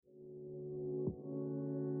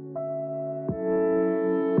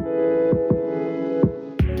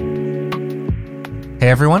Hey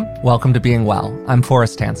everyone, welcome to Being Well. I'm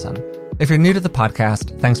Forrest Hansen. If you're new to the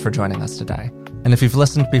podcast, thanks for joining us today. And if you've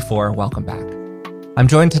listened before, welcome back. I'm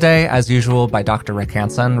joined today, as usual, by Dr. Rick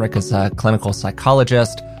Hansen. Rick is a clinical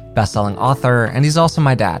psychologist, best-selling author, and he's also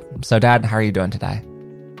my dad. So Dad, how are you doing today?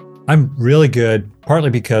 I'm really good, partly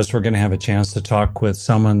because we're going to have a chance to talk with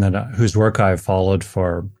someone whose work I've followed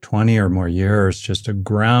for 20 or more years, just a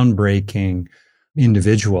groundbreaking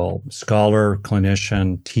individual, scholar,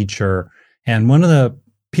 clinician, teacher, and one of the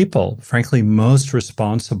people, frankly, most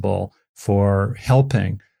responsible for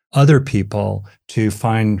helping other people to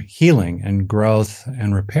find healing and growth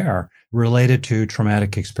and repair related to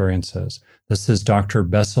traumatic experiences. This is Dr.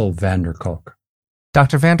 Bessel van der Kolk.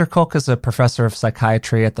 Dr. van der Kolk is a professor of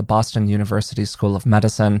psychiatry at the Boston University School of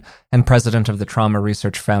Medicine and president of the Trauma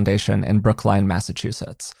Research Foundation in Brookline,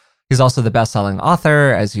 Massachusetts. He's also the best-selling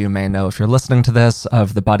author, as you may know if you're listening to this,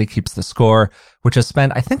 of The Body Keeps the Score, which has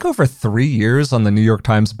spent, I think, over 3 years on the New York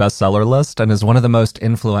Times bestseller list and is one of the most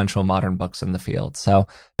influential modern books in the field. So,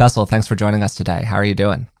 Bessel, thanks for joining us today. How are you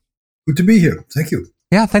doing? Good to be here. Thank you.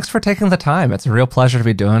 Yeah, thanks for taking the time. It's a real pleasure to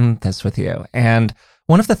be doing this with you. And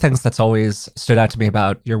one of the things that's always stood out to me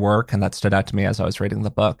about your work, and that stood out to me as I was reading the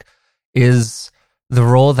book, is the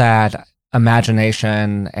role that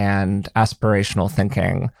imagination and aspirational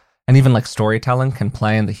thinking and even like storytelling can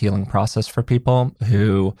play in the healing process for people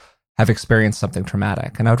who have experienced something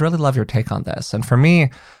traumatic. And I would really love your take on this. And for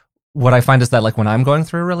me, what I find is that like when I'm going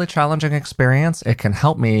through a really challenging experience, it can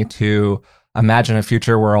help me to imagine a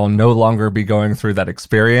future where I'll no longer be going through that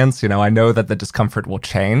experience. You know, I know that the discomfort will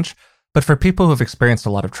change. But for people who have experienced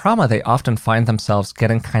a lot of trauma, they often find themselves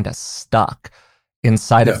getting kind of stuck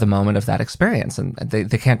inside of the moment of that experience. And they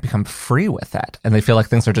can't become free with that. And they feel like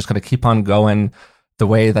things are just going to keep on going the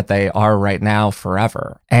way that they are right now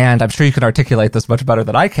forever. And I'm sure you can articulate this much better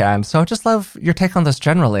than I can. So I'd just love your take on this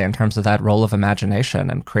generally in terms of that role of imagination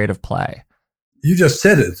and creative play. You just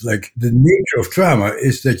said it, like the nature of trauma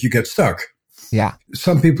is that you get stuck. Yeah.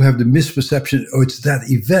 Some people have the misperception, oh, it's that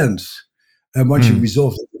event. And once you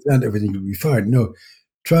resolve that event, everything will be fine. No,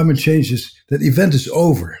 trauma changes, that event is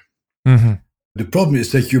over. Mm-hmm. The problem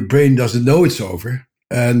is that your brain doesn't know it's over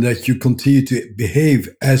and that you continue to behave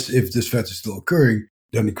as if this event is still occurring.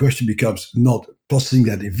 Then the question becomes not processing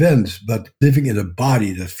that event, but living in a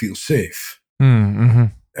body that feels safe. Mm-hmm.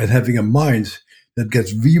 And having a mind that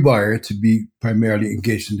gets rewired to be primarily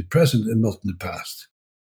engaged in the present and not in the past.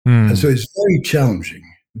 And so it's very challenging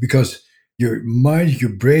because your mind,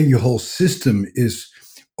 your brain, your whole system is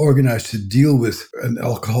organized to deal with an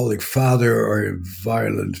alcoholic father or a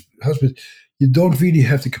violent husband. You don't really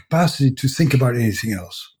have the capacity to think about anything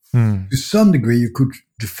else. To some degree, you could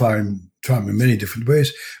define trauma in many different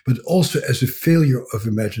ways, but also as a failure of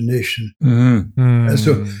imagination. And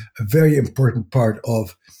so a very important part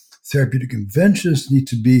of therapeutic interventions need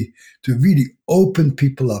to be to really open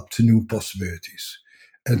people up to new possibilities.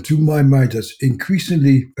 And to my mind, that's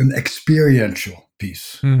increasingly an experiential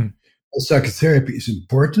piece. Psychotherapy is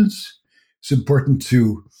important. It's important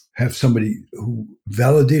to have somebody who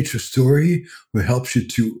validates your story, who helps you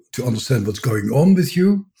to understand what's going on with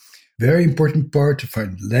you. Very important part to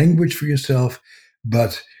find language for yourself.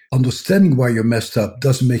 But understanding why you're messed up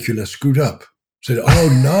doesn't make you less screwed up. So,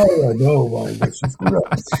 oh, now I know why I'm screwed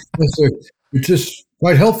up. So, which is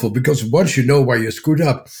quite helpful because once you know why you're screwed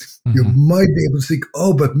up, you might be able to think,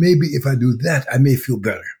 oh, but maybe if I do that, I may feel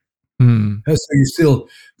better. And so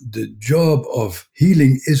the job of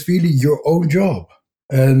healing is really your own job.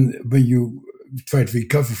 And when you try to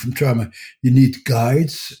recover from trauma, you need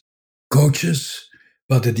guides, coaches,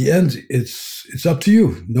 but at the end, it's up to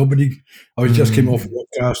you. I just came off a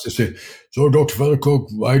podcast and said, so Dr. van der Kolk,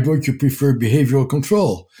 why don't you prefer behavioral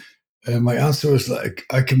control? And my answer was like,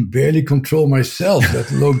 I can barely control myself,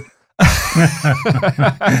 let alone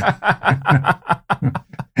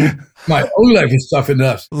my own life is tough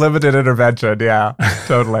enough. Limited intervention, yeah,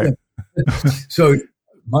 totally. So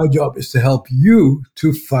my job is to help you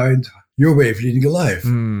to find your way of leading a life.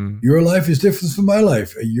 Your life is different from my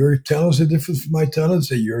life, and your talents are different from my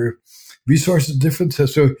talents, and your resources are different. So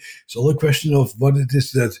it's all a question of what it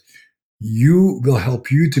is that you will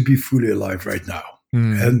help you to be fully alive right now.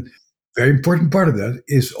 And very important part of that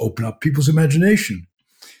is open up people's imagination.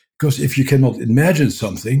 Because if you cannot imagine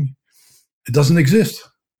something, it doesn't exist.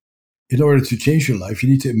 In order to change your life, you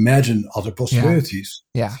need to imagine other possibilities.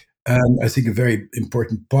 Yeah. And I think a very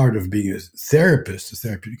important part of being a therapist, a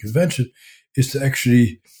therapeutic intervention, is to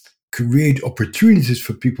actually create opportunities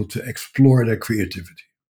for people to explore their creativity.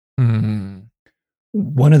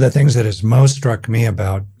 One of the things that has most struck me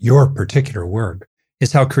about your particular work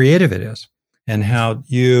is how creative it is. and how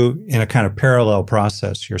you, in a kind of parallel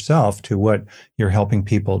process yourself to what you're helping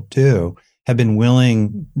people do, have been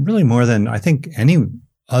willing, really more than I think any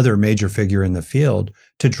other major figure in the field,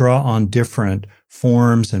 to draw on different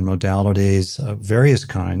forms and modalities of various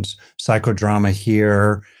kinds, psychodrama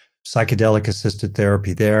here, psychedelic assisted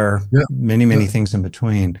therapy there, many things in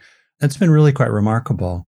between. That's been really quite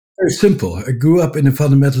remarkable. Very simple. I grew up in a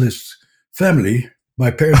fundamentalist family.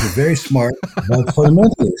 My parents were very smart about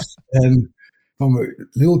fundamentalists. And from a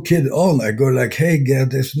little kid on, I go like, hey,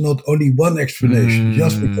 Gerd, there's not only one explanation.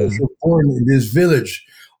 Just because you're born in this village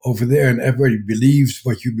over there and everybody believes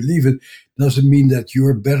what you believe in doesn't mean that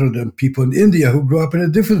you're better than people in India who grew up in a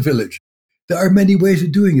different village. There are many ways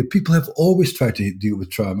of doing it. People have always tried to deal with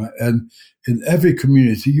trauma. And in every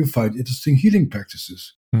community, you find interesting healing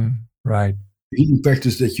practices. Right. Healing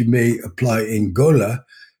practice that you may apply in Gola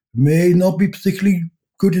may not be particularly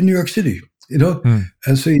good in New York City,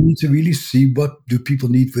 And so you need to really see what do people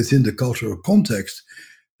need within the cultural context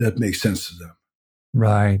that makes sense to them.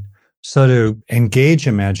 Right. So to engage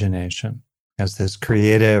imagination as this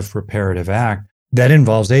creative, reparative act, that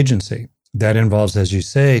involves agency. That involves, as you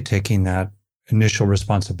say, taking that initial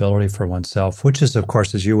responsibility for oneself, which is, of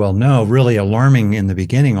course, as you well know, really alarming in the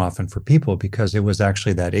beginning often for people because it was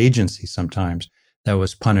actually that agency sometimes that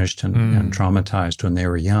was punished and traumatized when they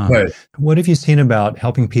were young. Right. What have you seen about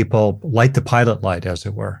helping people light the pilot light, as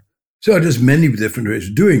it were? So there's many different ways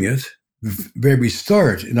of doing it. Where we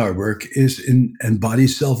start in our work is in embody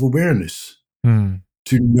self-awareness.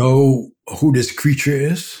 To know who this creature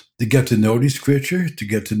is, to get to know this creature, to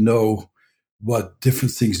get to know what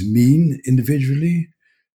different things mean individually,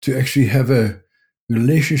 to actually have a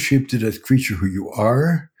relationship to that creature who you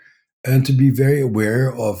are, and to be very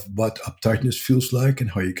aware of what uptightness feels like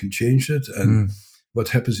and how you can change it, and what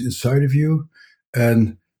happens inside of you,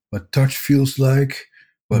 and what touch feels like,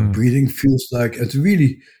 what breathing feels like, and to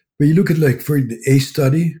really, when you look at like for the ACE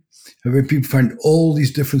study, and when people find all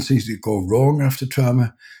these different things that go wrong after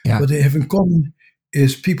trauma, what they have in common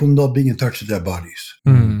is people not being in touch with their bodies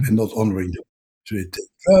and not honoring them. So they take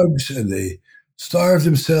drugs and they starve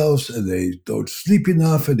themselves and they don't sleep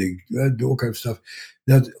enough and they do all kinds of stuff.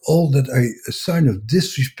 That are a sign of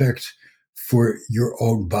disrespect for your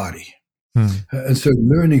own body. And so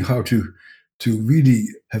learning how to really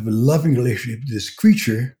have a loving relationship with this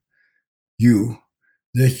creature,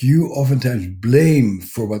 that you oftentimes blame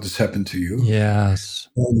for what has happened to you. Yes.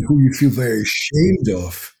 And who you feel very ashamed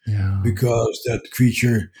of because that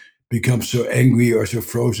creature becomes so angry or so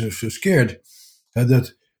frozen or so scared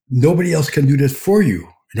that nobody else can do that for you.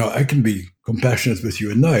 I can be compassionate with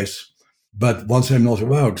you and nice, but once I'm not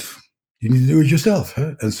around, you need to do it yourself.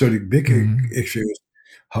 And so the big issue is,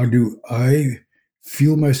 how do I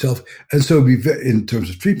feel myself? And so in terms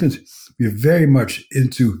of treatment, we're very much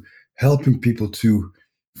into helping people to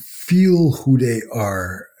feel who they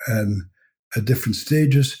are and at different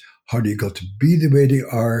stages, how they got to be the way they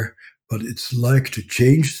are, what it's like to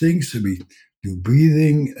change things. So we do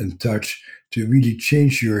breathing and touch to really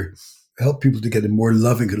help people to get a more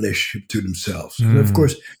loving relationship to themselves. And of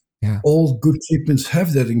course, all good treatments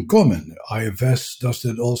have that in common. IFS does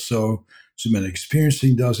that also. Somatic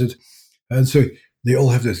experiencing does it. And so they all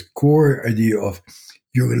have that core idea of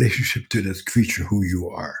your relationship to that creature who you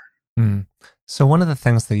are. So one of the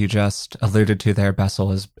things that you just alluded to there,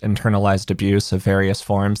 Bessel, is internalized abuse of various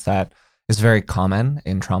forms that is very common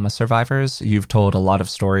in trauma survivors. You've told a lot of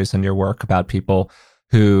stories in your work about people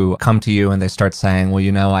who come to you and they start saying,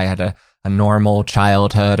 well, I had a normal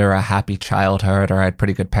childhood or a happy childhood, or I had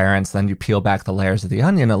pretty good parents. Then you peel back the layers of the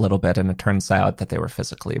onion a little bit and it turns out that they were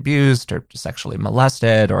physically abused or sexually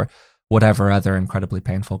molested or whatever other incredibly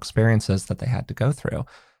painful experiences that they had to go through.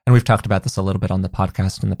 And we've talked about this a little bit on the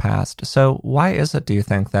podcast in the past. So why is it, do you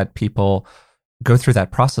think, that people go through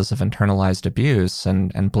that process of internalized abuse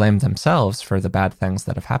and blame themselves for the bad things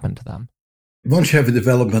that have happened to them? Once you have a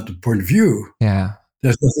developmental point of view,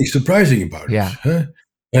 there's nothing surprising about it. Huh?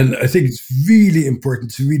 And I think it's really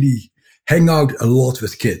important to really hang out a lot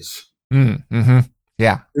with kids.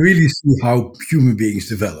 Really see how human beings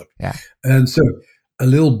develop. And so a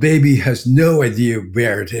little baby has no idea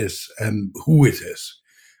where it is and who it is.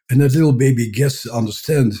 And that little baby gets to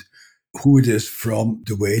understand who it is from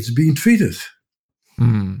the way it's being treated.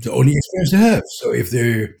 The only experience they have. So if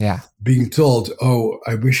they're being told,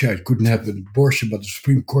 I wish I couldn't have an abortion, but the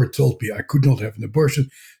Supreme Court told me I could not have an abortion,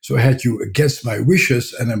 so I had you against my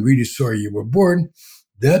wishes, and I'm really sorry you were born,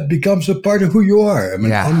 that becomes a part of who you are. I'm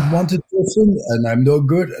an unwanted person, and I'm no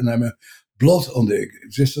good, and I'm a blot on the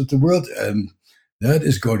existence of the world, and that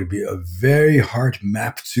is going to be a very hard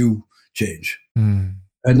map to change. And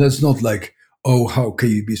that's not like, oh, how can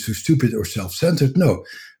you be so stupid or self-centered? No,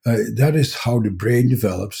 that is how the brain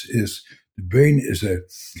develops. The brain is a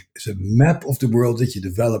map of the world that you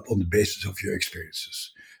develop on the basis of your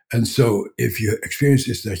experiences. And so if your experience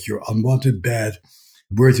is that you're unwanted, bad,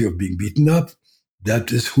 worthy of being beaten up,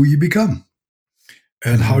 that is who you become.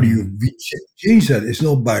 And how do you change that? It's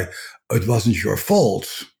not by, it wasn't your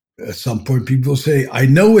fault. At some point, people say, I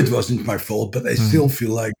know it wasn't my fault, but I still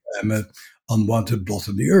feel like I'm an unwanted blot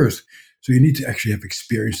on the earth. So you need to actually have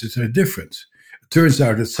experiences that are different. It turns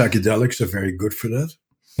out that psychedelics are very good for that.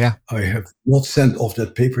 Yeah. I have not sent off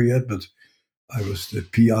that paper yet, but I was the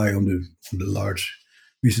PI on the large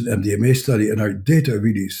recent MDMA study, and our data are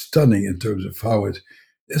really stunning in terms of how it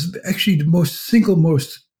is actually the single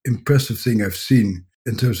most impressive thing I've seen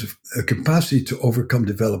in terms of a capacity to overcome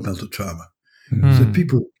developmental trauma. So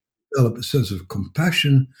people develop a sense of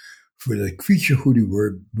compassion for the creature who they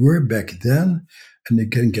were back then, and they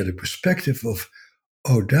can get a perspective of,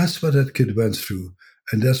 oh, that's what that kid went through,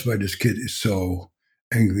 and that's why this kid is so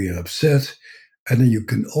angry and upset. And then you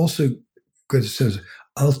can also get a sense of,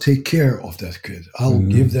 I'll take care of that kid. I'll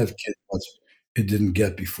give that kid what it didn't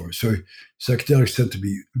get before. So psychedelics tend to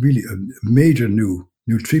be really a major new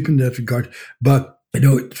treatment in that regard. But,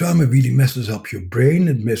 trauma really messes up your brain.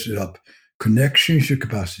 It messes up connections, your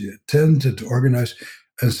capacity to attend and to organize.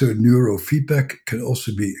 And so neurofeedback can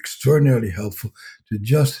also be extraordinarily helpful to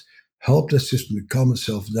just help the system to calm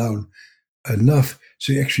itself down enough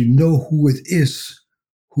so you actually know who it is,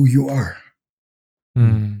 who you are.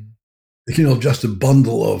 Just a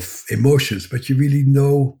bundle of emotions, but you really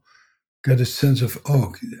get a sense of,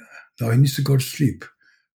 oh, now he needs to go to sleep.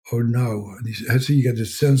 Or now, so you get a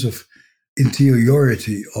sense of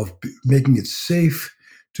interiority, of making it safe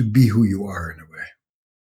to be who you are in a way.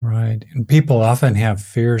 Right. And people often have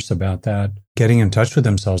fears about that, getting in touch with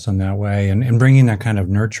themselves in that way and bringing that kind of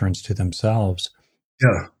nurturance to themselves.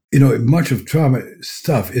 Yeah. Much of trauma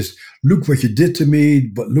stuff is, look what you did to me,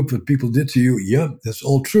 but look what people did to you. Yeah, that's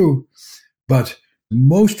all true. But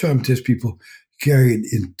most traumatized people carry an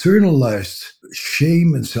internalized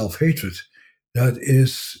shame and self-hatred that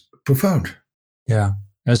is profound. Yeah.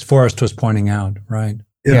 As Forrest was pointing out, right?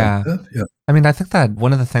 Yeah. I mean, I think that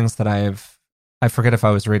one of the things that I forget if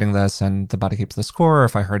I was reading this and The Body Keeps the Score, or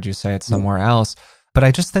if I heard you say it somewhere else, but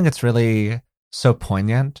I just think it's really so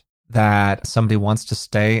poignant that somebody wants to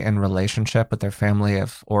stay in relationship with their family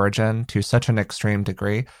of origin to such an extreme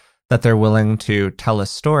degree that they're willing to tell a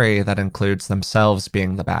story that includes themselves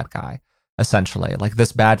being the bad guy, essentially. Like,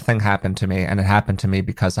 this bad thing happened to me, and it happened to me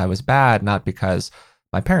because I was bad, not because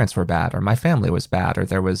my parents were bad or my family was bad or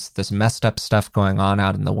there was this messed up stuff going on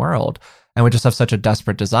out in the world. And we just have such a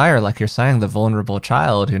desperate desire, like you're saying, the vulnerable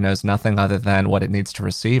child who knows nothing other than what it needs to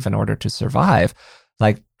receive in order to survive.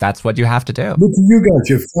 Like, that's what you have to do. Look at you guys,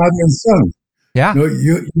 your father and son. Yeah.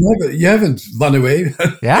 You haven't run away.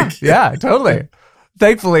 Yeah, totally.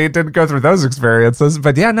 Thankfully, it didn't go through those experiences.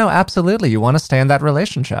 But yeah, no, absolutely. You want to stay in that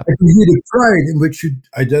relationship. You need a pride in which you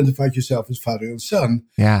identified yourself as father and son.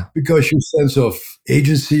 Yeah. Because your sense of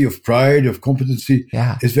agency, of pride, of competency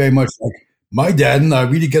is very much like, my dad and I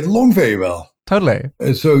really get along very well. Totally.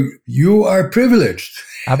 And so you are privileged.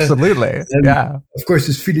 Absolutely. Yeah. Of course,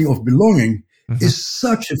 this feeling of belonging is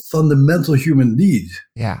such a fundamental human need.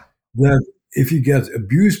 Yeah. That if you get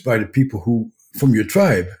abused by the people from your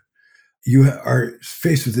tribe, you are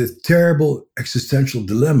faced with this terrible existential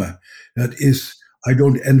dilemma that is, I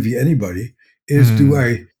don't envy anybody, do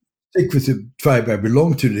I stick with the tribe I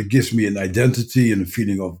belong to that gives me an identity and a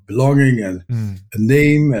feeling of belonging and a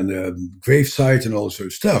name and a gravesite and all sort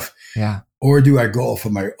of stuff? Yeah. Or do I go off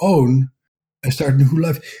on my own and start a new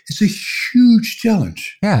life? It's a huge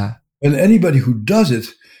challenge. Yeah. And anybody who does it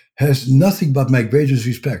has nothing but my greatest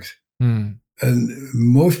respect. And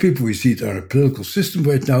most people, we see it in our political system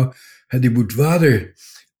right now, and they would rather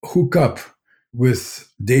hook up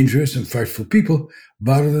with dangerous and frightful people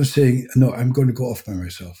rather than saying, no, I'm going to go off by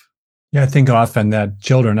myself. Yeah, I think often that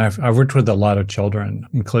children, I've worked with a lot of children,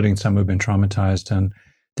 including some who've been traumatized, and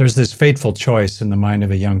there's this fateful choice in the mind of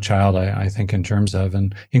a young child, I think, in terms of,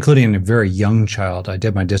 and including a very young child. I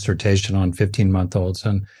did my dissertation on 15-month-olds,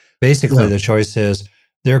 and basically the choice is,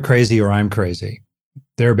 they're crazy or I'm crazy.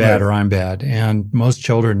 They're bad or I'm bad. And most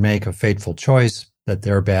children make a fateful choice that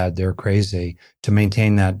they're bad, they're crazy, to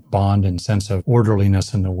maintain that bond and sense of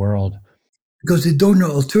orderliness in the world. Because they don't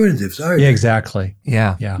know alternatives either. Yeah, exactly.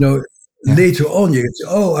 Yeah. Later on, you can say,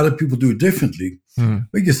 oh, other people do it differently. When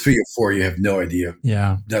you're 3 or 4, you have no idea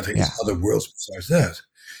that there is other worlds besides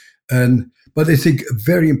that. But I think a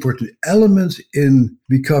very important element in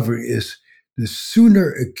recovery is the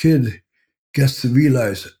sooner a kid gets to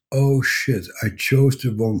realize, oh shit, I chose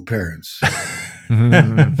the wrong parents.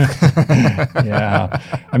 Yeah.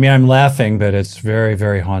 I mean, I'm laughing, but it's very,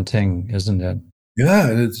 very haunting, isn't it? Yeah.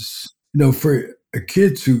 And it's, for a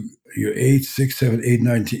kid you're 8, 6, 7, 8,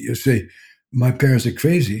 9, you say, my parents are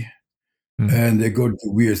crazy and they go to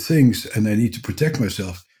do weird things and I need to protect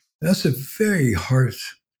myself. That's a very hard,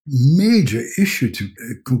 major issue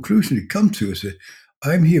conclusion to come to. Is that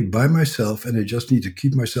I'm here by myself and I just need to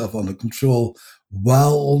keep myself under control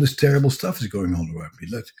while all this terrible stuff is going on around me.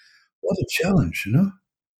 What a challenge, And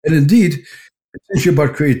indeed, since you're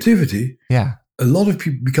about creativity, yeah, a lot of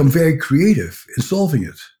people become very creative in solving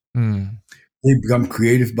it. They become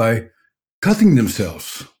creative by cutting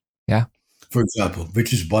themselves. Yeah. For example,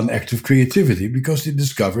 which is one act of creativity because they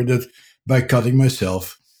discovered that by cutting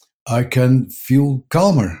myself, I can feel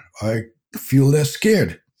calmer. I feel less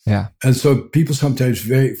scared. Yeah. And so people sometimes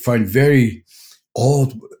find very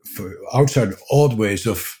odd ways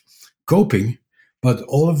of coping, but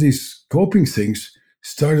all of these coping things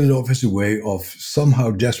started off as a way of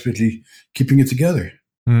somehow desperately keeping it together.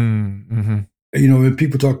 Mm-hmm. When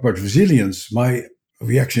people talk about resilience, my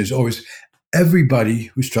reaction is always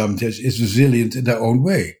everybody who's traumatized is resilient in their own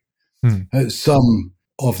way. Some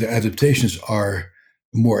of the adaptations are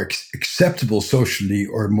more acceptable socially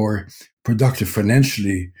or more productive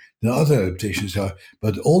financially than other adaptations are.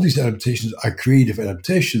 But all these adaptations are creative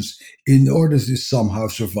adaptations in order to somehow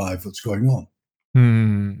survive what's going on.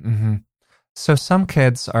 Mm-hmm. So some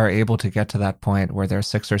kids are able to get to that point where they're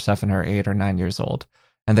 6 or 7 or 8 or 9 years old,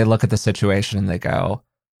 and they look at the situation and they go,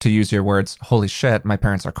 to use your words, holy shit, my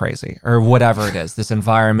parents are crazy, or whatever it is. This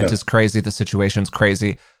environment is crazy. The situation's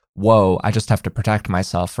crazy. Whoa, I just have to protect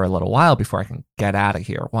myself for a little while before I can get out of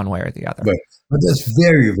here one way or the other. But that's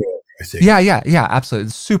very rare, I think. Yeah, absolutely.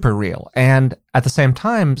 It's super real. And at the same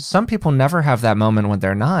time, some people never have that moment when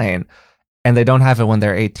they're 9, and they don't have it when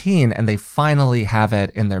they're 18, and they finally have it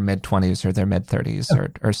in their mid-20s or their mid-30s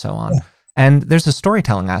or so on. Yeah. And there's a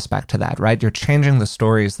storytelling aspect to that, right? You're changing the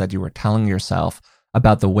stories that you were telling yourself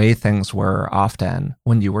about the way things were often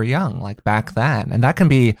when you were young, like back then. And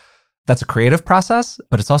that's a creative process,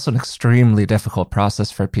 but it's also an extremely difficult process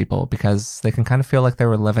for people because they can kind of feel like they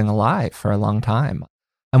were living a lie for a long time.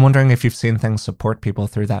 I'm wondering if you've seen things support people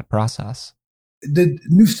through that process. The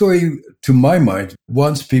new story, to my mind,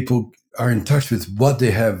 once people are in touch with what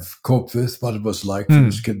they have coped with, what it was like for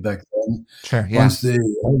this kid back then, sure, yeah. Once they,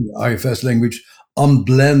 IFS language,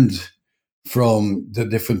 unblend from the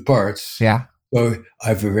different parts. Yeah. So I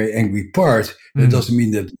have a very angry part. That doesn't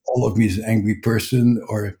mean that all of me is an angry person,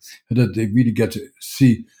 or that they really get to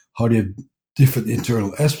see how they have different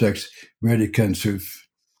internal aspects where they can sort of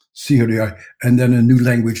see who they are. And then a new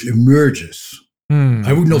language emerges.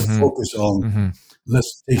 I would not focus on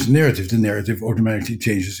let's change the narrative. The narrative automatically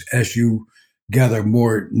changes as you gather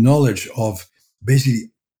more knowledge of basically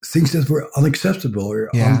things that were unacceptable or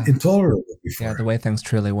intolerable before. Yeah, the way things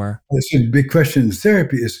truly were. So the big question in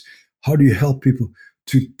therapy is, how do you help people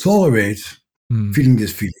to tolerate feeling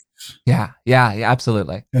these feelings? Yeah,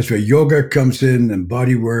 absolutely. That's where yoga comes in, and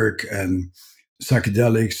body work and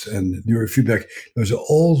psychedelics and neurofeedback. Those are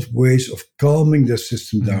all ways of calming the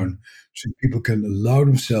system down so people can allow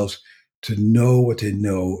themselves to know what they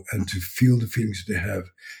know and to feel the feelings that they have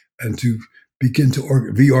and to begin to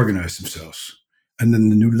reorganize themselves. And then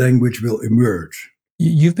the new language will emerge.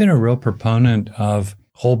 You've been a real proponent of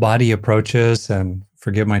whole body approaches, and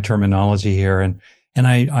forgive my terminology here. And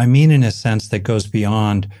I mean in a sense that goes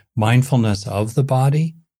beyond mindfulness of the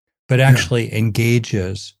body, but actually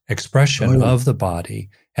engages expression of the body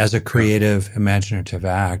as a creative, imaginative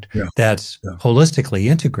act that's holistically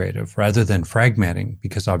integrative rather than fragmenting,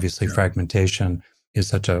 because obviously fragmentation is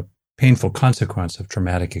such a painful consequence of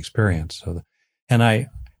traumatic experience. So, and I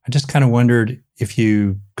just kind of wondered if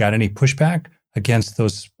you got any pushback against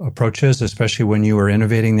those approaches, especially when you were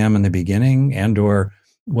innovating them in the beginning, and or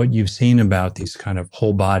what you've seen about these kind of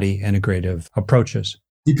whole body integrative approaches.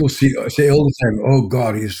 People say all the time, oh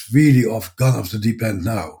God, he's really gone off the deep end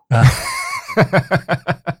now. I've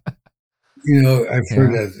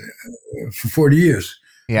heard that for 40 years.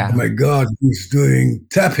 Yeah. Oh my God, he's doing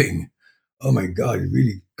tapping. Oh my God, he's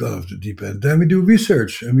really gone off the deep end. Then we do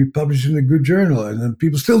research and we publish in a good journal, and then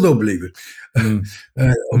people still don't believe it.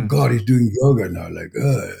 Oh God, he's doing yoga now. Like,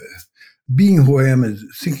 being who I am and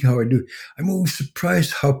thinking how I do. I'm always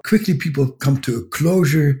surprised how quickly people come to a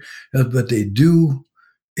closure that what they do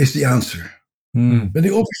is the answer. But they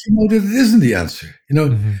obviously know that it isn't the answer.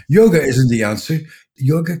 Yoga isn't the answer.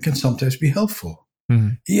 Yoga can sometimes be helpful.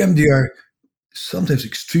 EMDR, sometimes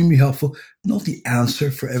extremely helpful. Not the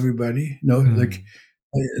answer for everybody. Like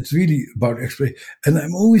it's really about exploration. And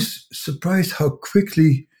I'm always surprised how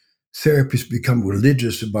quickly therapists become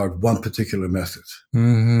religious about one particular method.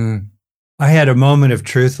 Mm-hmm. I had a moment of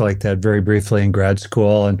truth like that very briefly in grad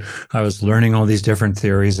school, and I was learning all these different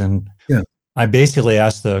theories. And I basically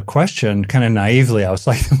asked the question kind of naively. I was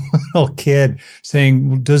like a little kid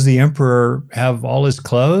saying, does the emperor have all his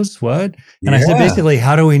clothes? What? And I said, basically,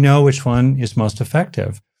 how do we know which one is most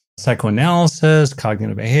effective? Psychoanalysis,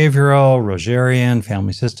 cognitive behavioral, Rogerian,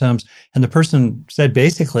 family systems. And the person said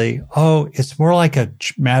basically, oh, it's more like a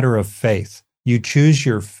matter of faith. You choose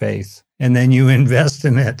your faith and then you invest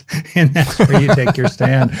in it. And that's where you take your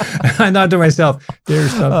stand. I thought to myself,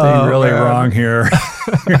 there's something really wrong here.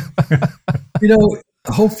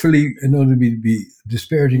 Hopefully, I don't want to be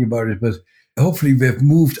disparaging about it, but hopefully we have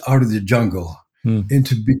moved out of the jungle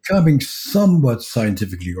into becoming somewhat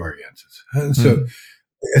scientifically oriented. And so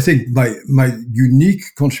I think my unique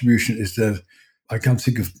contribution is that I can't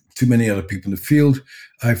think of too many other people in the field.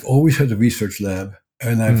 I've always had a research lab,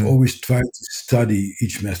 and I've always tried to study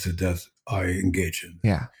each method that I engage in.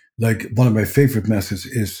 Yeah. Like one of my favorite methods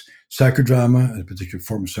is psychodrama, a particular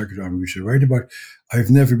form of psychodrama which I write about.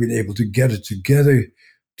 I've never been able to get it together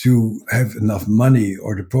to have enough money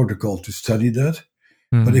or the protocol to study that.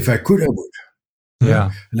 But if I could, I would.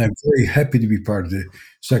 Yeah. And I'm very happy to be part of the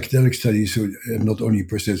psychedelic studies. So I'm not only a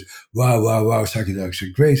person says, wow, psychedelics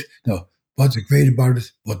are great. No, what's great about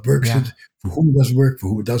it? What works it? For whom it doesn't work, for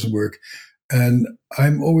whom it doesn't work. And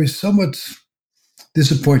I'm always somewhat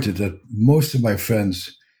disappointed that most of my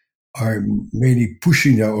friends are mainly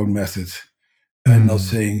pushing their own method and not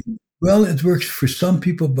saying, well, it works for some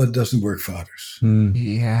people, but it doesn't work for others.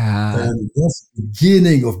 Yeah. And that's the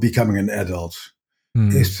beginning of becoming an adult,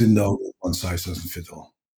 is to know that one size doesn't fit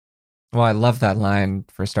all. Well, I love that line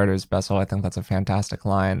for starters, Bessel. I think that's a fantastic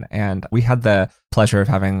line. And we had the pleasure of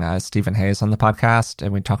having Stephen Hayes on the podcast,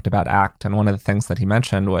 and we talked about ACT. And one of the things that he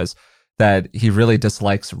mentioned was that he really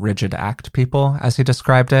dislikes rigid ACT people, as he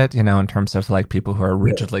described it, in terms of like people who are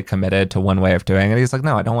rigidly committed to one way of doing it. He's like,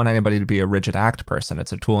 no, I don't want anybody to be a rigid ACT person.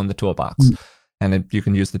 It's a tool in the toolbox. And you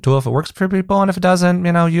can use the tool if it works for people. And if it doesn't,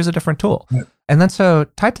 use a different tool. And then so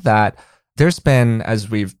tied to that, there's been, as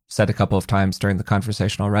we've said a couple of times during the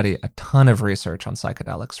conversation already, a ton of research on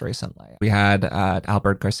psychedelics recently. We had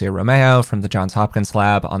Albert Garcia Romeo from the Johns Hopkins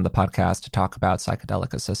lab on the podcast to talk about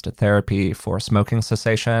psychedelic-assisted therapy for smoking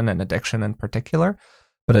cessation and addiction in particular,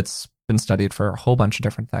 but it's been studied for a whole bunch of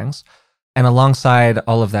different things. And alongside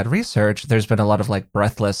all of that research, there's been a lot of like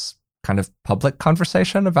breathless kind of public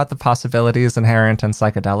conversation about the possibilities inherent in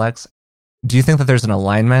psychedelics. Do you think that there's an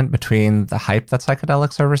alignment between the hype that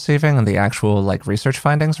psychedelics are receiving and the actual like research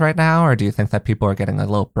findings right now? Or do you think that people are getting a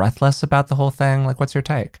little breathless about the whole thing? Like, what's your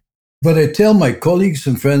take? What I tell my colleagues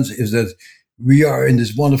and friends is that we are in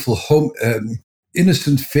this wonderful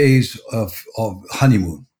innocent phase of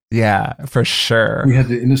honeymoon. Yeah, for sure. We had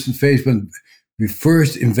the innocent phase when we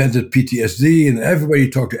first invented PTSD and everybody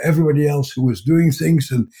talked to everybody else who was doing things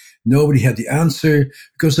and nobody had the answer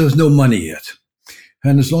because there was no money yet.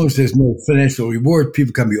 And as long as there's no financial reward,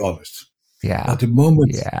 people can be honest. Yeah. At the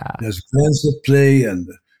moment, there's grants at play, and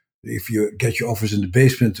if you get your office in the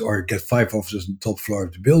basement or get 5 offices on the top floor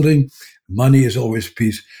of the building, money is always a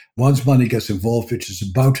piece. Once money gets involved, which is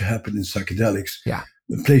about to happen in psychedelics,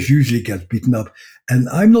 the place usually gets beaten up. And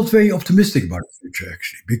I'm not very optimistic about the future,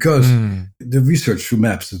 actually, because the research through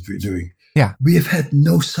MAPS that we're doing, we have had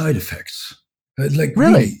no side effects.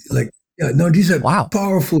 Really? These are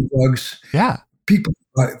powerful drugs. Yeah. People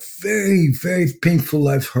are very, very painful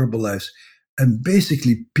lives, horrible lives. And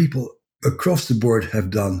basically, people across the board have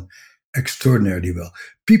done extraordinarily well.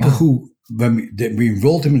 People who, when we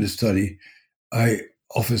enrolled them in the study, I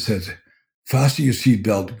often said, fasten your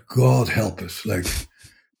seatbelt, God help us.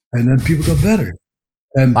 And then people got better.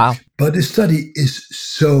 But the study is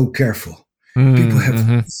so careful. People have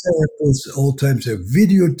therapists all times. There are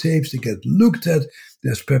videotapes. They get looked at.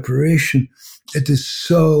 There's preparation. It is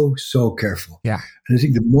so, so careful. Yeah. And I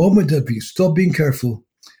think the moment that we stop being careful,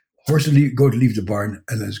 horses go to leave the barn,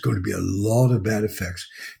 and there's going to be a lot of bad effects.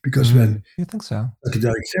 Because when you think so?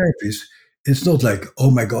 Psychedelic therapies, it's not like,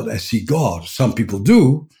 oh my God, I see God. Some people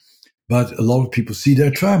do, but a lot of people see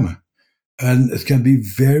their trauma. And it can be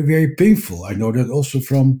very, very painful. I know that also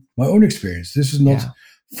from my own experience. This is not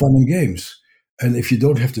fun and games. And if you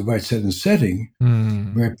don't have the right set and setting,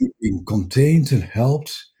 where people being contained and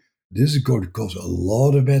helped, this is going to cause a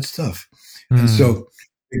lot of bad stuff. And so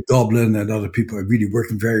Dublin and other people are really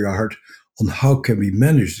working very hard on how can we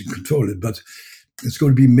manage and control it. But it's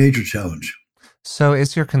going to be a major challenge. So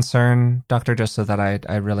is your concern, Doctor, just so that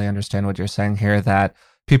I really understand what you're saying here, that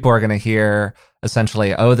people are going to hear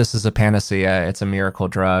essentially, oh, this is a panacea, it's a miracle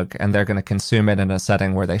drug, and they're going to consume it in a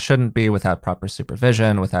setting where they shouldn't be without proper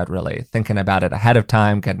supervision, without really thinking about it ahead of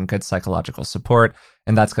time, getting good psychological support,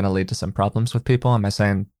 and that's going to lead to some problems with people. Am I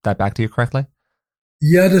saying that back to you correctly?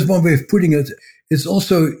 Yeah, there's one way of putting it. It's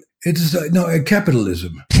also, a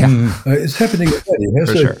capitalism. Yeah. It's happening already.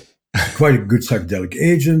 For sure. Quite good psychedelic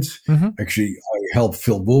agents. Actually, I helped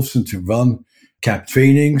Phil Wolfson to run CAP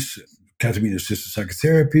trainings, ketamine-assisted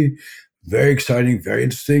psychotherapy. Very exciting, very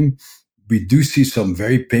interesting. We do see some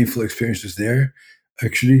very painful experiences there,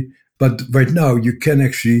 actually. But right now, you can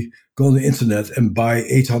actually go on the internet and buy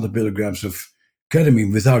 800 milligrams of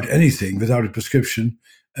ketamine without anything, without a prescription,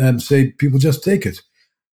 and say, people just take it.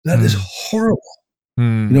 That is horrible.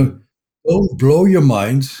 Don't blow your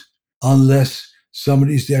minds unless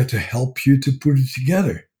somebody's there to help you to put it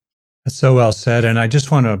together. That's so well said. And I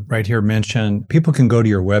just want to right here mention, people can go to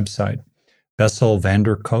your website,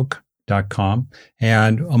 besselvanderkolk.com.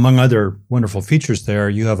 And among other wonderful features there,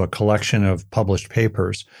 you have a collection of published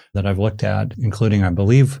papers that I've looked at, including, I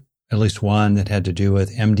believe, at least one that had to do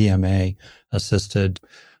with MDMA assisted.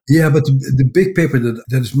 Yeah, but the big paper that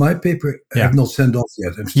is my paper, I have not sent off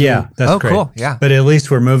yet. That's great. Cool. Yeah. But at least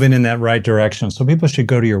we're moving in that right direction. So people should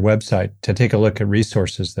go to your website to take a look at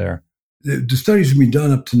resources there. The studies we've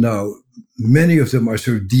done up to now, many of them are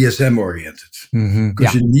sort of DSM oriented,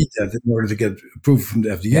 because you need that in order to get approval from the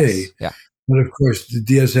FDA. Yes. Yeah. But of course, the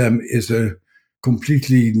DSM is a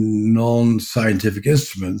completely non-scientific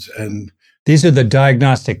instrument, and these are the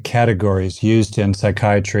diagnostic categories used in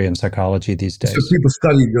psychiatry and psychology these days. So people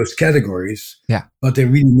study those categories, but they're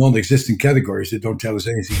really non-existent categories. They don't tell us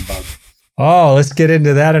anything about them. Oh, let's get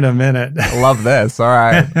into that in a minute. Love this. All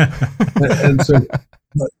right.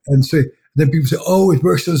 and so then people say, oh, it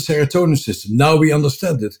works on the serotonin system. Now we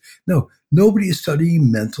understand it. No, nobody is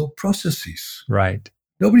studying mental processes. Right.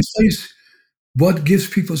 Nobody studies what gives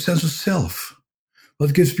people a sense of self,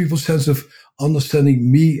 what gives people a sense of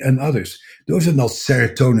understanding me and others. Those are not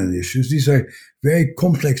serotonin issues. These are very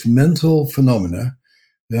complex mental phenomena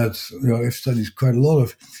that I've studied quite a lot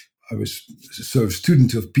of. I was sort of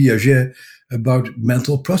student of Piaget about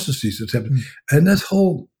mental processes that happen. And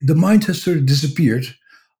the mind has sort of disappeared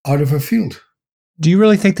out of our field. Do you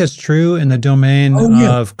really think that's true in the domain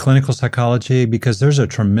of clinical psychology? Because there's a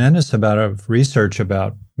tremendous amount of research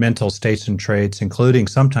about mental states and traits, including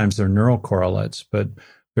sometimes they're neural correlates, but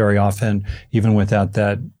very often even without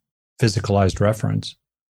that physicalized reference.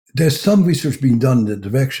 There's some research being done in that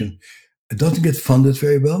direction. It doesn't get funded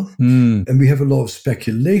very well. And we have a lot of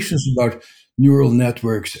speculations about neural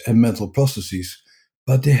networks and mental processes,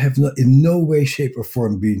 but they have not, in no way, shape, or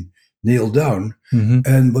form been nailed down.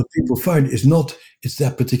 And what people find is not it's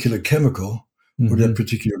that particular chemical or that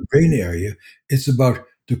particular brain area. It's about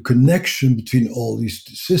the connection between all these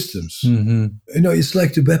systems. It's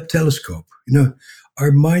like the Webb telescope.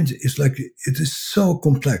 Our mind is like, it is so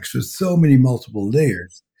complex with so many multiple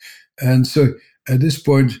layers. And so at this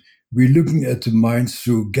point, we're looking at the mind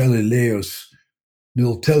through Galileo's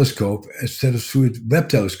little telescope instead of through a Webb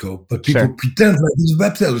telescope. But people pretend like it's a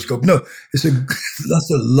Webb telescope. No, that's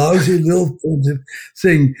a lousy little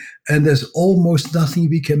thing. And there's almost nothing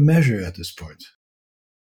we can measure at this point.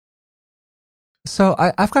 So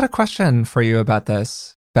I've got a question for you about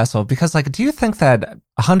this, Bessel, because do you think that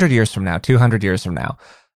 100 years from now, 200 years from now,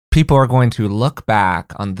 people are going to look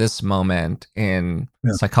back on this moment in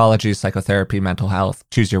psychology, psychotherapy, mental health,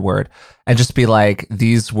 choose your word, and just be like,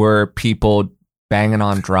 these were people banging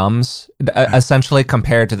on drums, essentially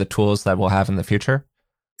compared to the tools that we'll have in the future?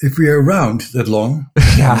 If we are around that long.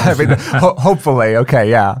 Hopefully. Okay,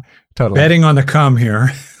 yeah, totally. Betting on the come here.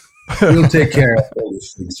 We'll take care of all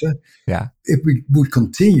these things. Huh? Yeah. If we would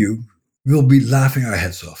continue, we'll be laughing our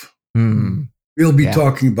heads off. We'll be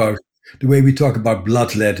talking about the way we talk about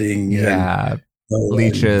bloodletting.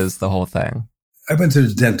 Leeches, the whole thing. I went to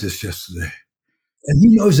the dentist yesterday, and he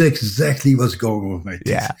knows exactly what's going on with my teeth.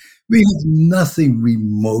 Yeah. We have nothing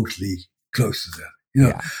remotely close to that.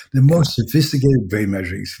 The most sophisticated brain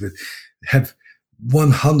measurings have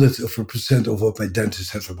 100% of what my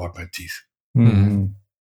dentist has about my teeth.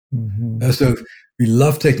 So we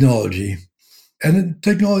love technology. And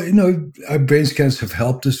technology, our brain scans have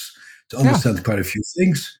helped us to understand quite a few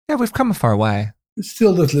things. Yeah, we've come a far way. It's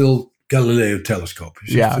still that little Galileo telescope.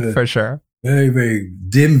 For sure. Very, very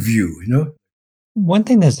dim view, One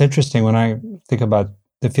thing that's interesting when I think about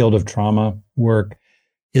the field of trauma work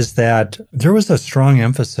is that there was a strong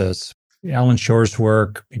emphasis, Alan Shore's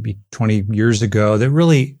work maybe 20 years ago, that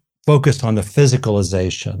really focused on the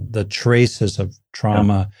physicalization, the traces of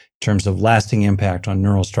trauma in terms of lasting impact on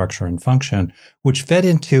neural structure and function, which fed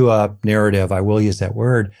into a narrative, I will use that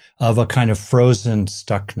word, of a kind of frozen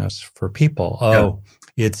stuckness for people. Oh,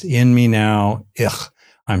 it's in me now. Ugh,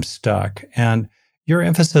 I'm stuck. And your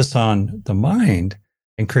emphasis on the mind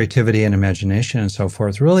and creativity and imagination and so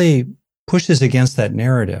forth really pushes against that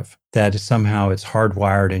narrative that somehow it's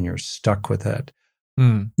hardwired and you're stuck with it.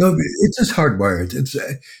 No, it is hardwired.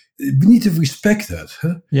 We need to respect that.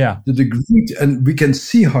 Huh? Yeah. The degree, and we can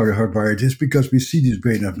see how hardwired it is because we see these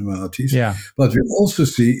brain abnormalities. Yeah. What we also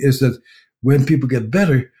see is that when people get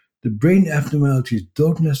better, the brain abnormalities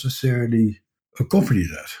don't necessarily accompany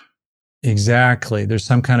that. Exactly. There's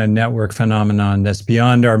some kind of network phenomenon that's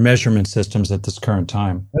beyond our measurement systems at this current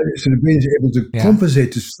time. So the brain is able to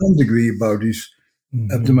compensate to some degree about these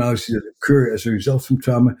abnormalities that occur as a result from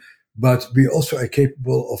trauma, but we also are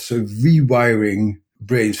capable of sort of rewiring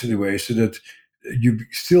brains in a way so that you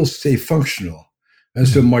still stay functional. And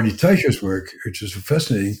so Marty Teicher's work, which is so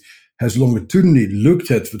fascinating, has longitudinally looked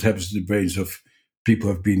at what happens to the brains of people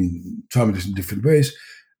who have been traumatized in different ways.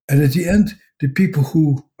 And at the end, the people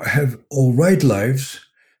who have all right lives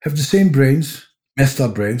have the same brains, messed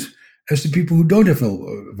up brains, as the people who don't have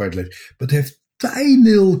all right lives. But they have tiny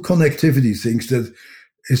little connectivity things that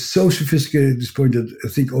is so sophisticated at this point that I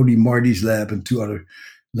think only Marty's lab and 2 other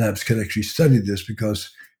labs can actually study this because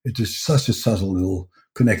it is such a subtle little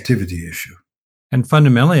connectivity issue. And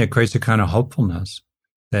fundamentally, it creates a kind of hopefulness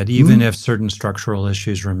that even if certain structural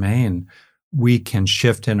issues remain, we can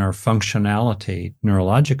shift in our functionality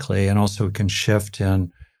neurologically, and also we can shift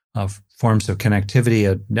in forms of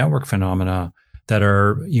connectivity, network phenomena that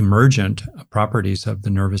are emergent properties of the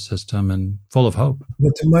nervous system and full of hope.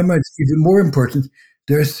 But to my mind, even more important,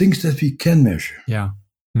 there are things that we can measure. Yeah.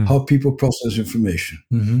 How people process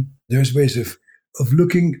information. There's ways of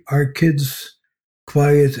looking, are kids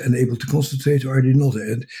quiet and able to concentrate, or are they not?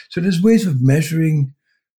 And so there's ways of measuring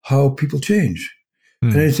how people change.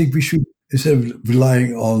 And I think we should, instead of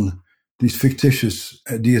relying on these fictitious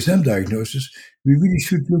DSM diagnoses, we really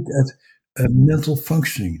should look at mental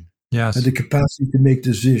functioning. Yes. And the capacity to make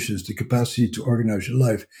decisions, the capacity to organize your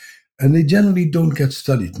life. And they generally don't get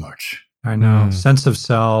studied much. I know. Sense of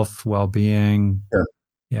self, well-being.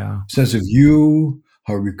 Yeah. Sense of you,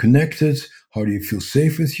 how are we connected? How do you feel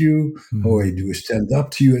safe with you? How do we stand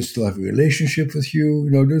up to you and still have a relationship with you?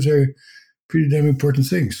 Those are pretty damn important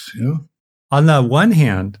things, On the one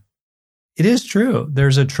hand, it is true.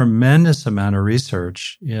 There's a tremendous amount of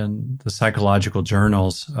research in the psychological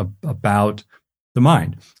journals about the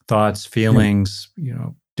mind, thoughts, feelings,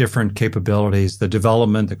 different capabilities, the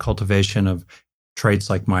development, the cultivation of traits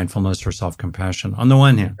like mindfulness or self-compassion. On the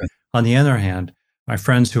one hand, on the other hand, my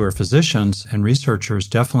friends who are physicians and researchers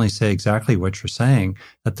definitely say exactly what you're saying,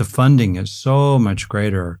 that the funding is so much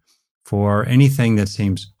greater for anything that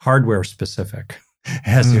seems hardware specific,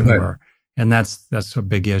 as it were. And that's a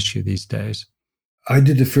big issue these days. I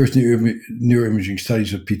did the first neuroimaging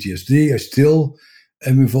studies of PTSD. I still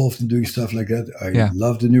am involved in doing stuff like that. I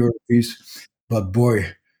love the neuro piece, but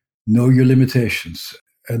boy, know your limitations.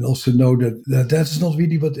 And also know that is not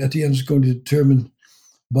really what at the end is going to determine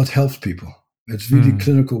what helps people. It's really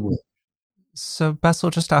clinical work. So, Bess,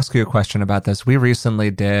 I'll just ask you a question about this. We recently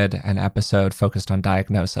did an episode focused on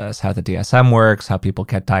diagnosis, how the DSM works, how people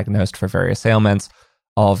get diagnosed for various ailments,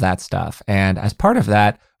 all of that stuff. And as part of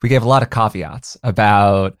that, we gave a lot of caveats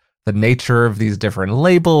about the nature of these different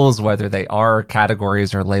labels, whether they are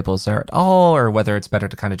categories or labels at all, or whether it's better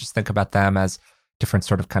to kind of just think about them as different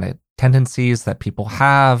sort of kind of tendencies that people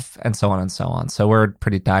have, and so on and so on. So we're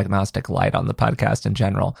pretty diagnostic light on the podcast in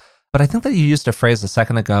general. But I think that you used a phrase a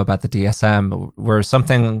second ago about the DSM where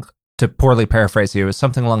something, to poorly paraphrase you, is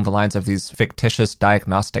something along the lines of these fictitious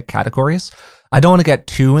diagnostic categories. I don't want to get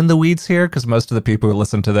too in the weeds here because most of the people who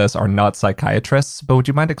listen to this are not psychiatrists, but would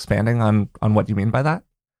you mind expanding on what you mean by that?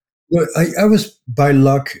 Well, I was, by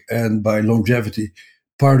luck and by longevity,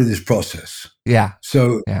 part of this process. Yeah.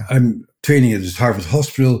 So I'm training at this Harvard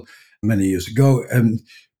hospital many years ago, and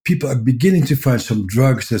people are beginning to find some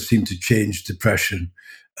drugs that seem to change depression.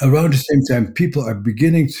 Around the same time, people are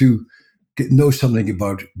beginning to know something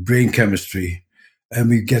about brain chemistry, and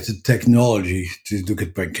we get the technology to look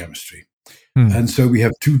at brain chemistry. And so we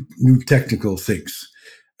have 2 new technical things.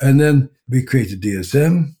 And then we created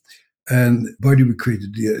DSM. And why did we create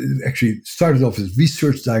it? Actually started off as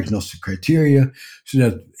research diagnostic criteria, so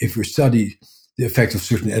that if we study the effect of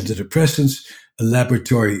certain antidepressants, a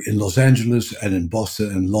laboratory in Los Angeles and in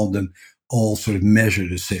Boston and London all sort of measure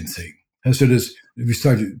the same thing. And so we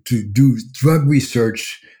started to do drug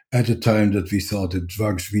research at the time that we thought that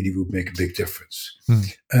drugs really would make a big difference.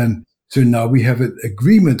 And so now we have an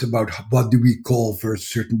agreement about what do we call for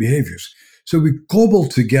certain behaviors. So we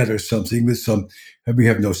cobbled together something with and we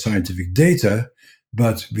have no scientific data,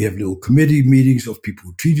 but we have little committee meetings of people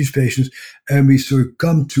who treat these patients, and we sort of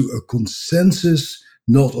come to a consensus,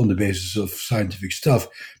 not on the basis of scientific stuff,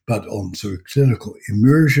 but on sort of clinical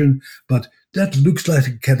immersion. But that looks like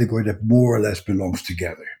a category that more or less belongs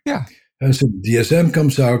together. Yeah. And so DSM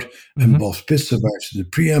comes out, and Bob Spitzer writes in the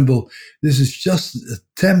preamble, this is just an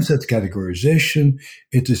attempt at categorization.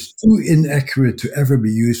 It is too inaccurate to ever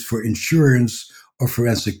be used for insurance or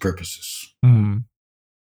forensic purposes.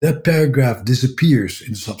 That paragraph disappears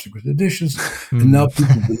in subsequent editions, and now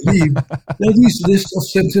people believe that these lists of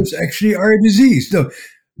symptoms actually are a disease. No,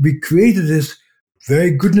 we created this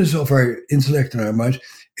very goodness of our intellect and our minds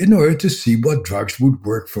in order to see what drugs would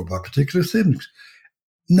work for what particular symptoms.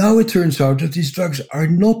 Now it turns out that these drugs are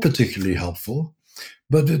not particularly helpful,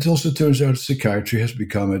 but it also turns out psychiatry has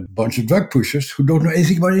become a bunch of drug pushers who don't know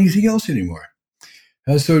anything about anything else anymore.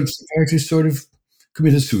 And so psychiatry sort of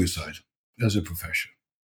committed suicide as a profession.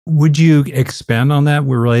 Would you expand on that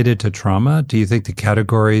related to trauma? Do you think the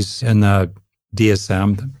categories in the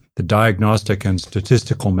DSM, the Diagnostic and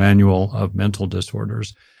Statistical Manual of Mental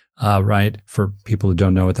Disorders, right, for people who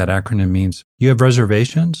don't know what that acronym means, you have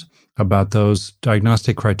reservations about those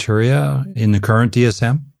diagnostic criteria in the current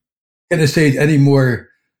DSM? Can I say it any more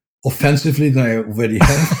offensively than I already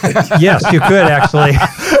have? Yes, you could actually.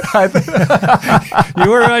 You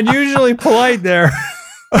were unusually polite there,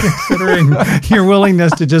 considering your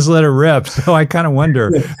willingness to just let it rip. So I kind of wonder.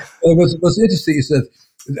 Yeah. What's interesting is that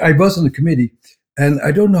I was on the committee, and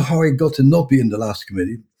I don't know how I got to not be in the last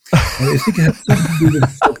committee. I think it had something to do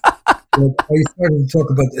with I started to talk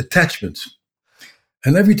about attachments.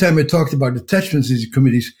 And every time I talked about attachments in these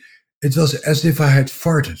committees, it was as if I had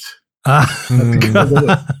farted.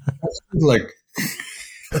 Like,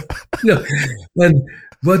 and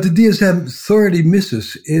what the DSM thoroughly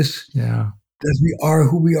misses is that we are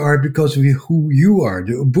who we are because of who you are,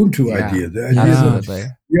 the Ubuntu idea. The idea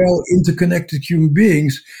that we're all interconnected human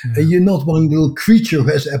beings, and you're not one little creature who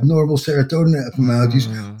has abnormal serotonin abnormalities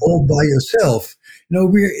all by yourself.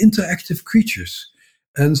 We're interactive creatures.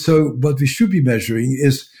 And so what we should be measuring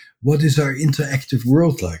is, what is our interactive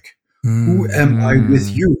world like? Who am I with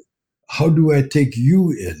you? How do I take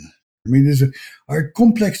you in? I mean, are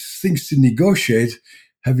complex things to negotiate,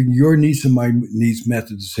 having your needs and my needs met at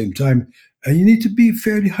the same time. And you need to be a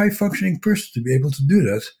fairly high-functioning person to be able to do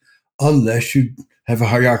that, unless you have a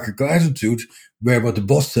hierarchical attitude where what the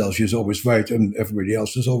boss tells you is always right and everybody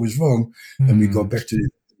else is always wrong. And we go back to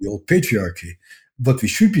the old patriarchy. What we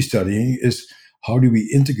should be studying is, how do we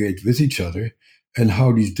integrate with each other, and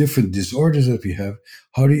how these different disorders that we have,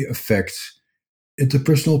 how they affect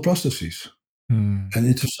interpersonal processes and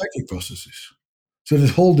interpsychic processes. So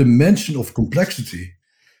this whole dimension of complexity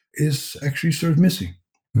is actually sort of missing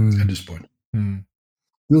at this point.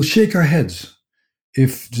 We'll shake our heads.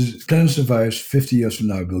 If the planet survives 50 years from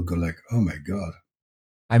now, we'll go like, oh my God.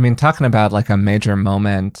 I mean, talking about like a major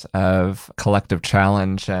moment of collective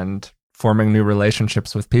challenge and forming new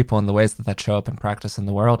relationships with people and the ways that show up in practice in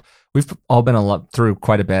the world. We've all been through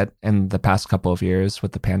quite a bit in the past couple of years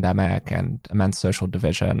with the pandemic and immense social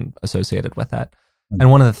division associated with it.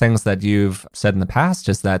 And one of the things that you've said in the past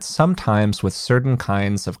is that sometimes with certain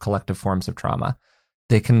kinds of collective forms of trauma,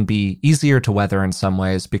 they can be easier to weather in some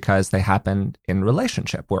ways because they happen in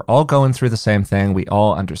relationship. We're all going through the same thing. We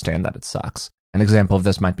all understand that it sucks. An example of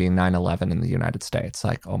this might be 9/11 in the United States.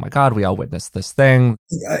 Like, oh my God, we all witnessed this thing.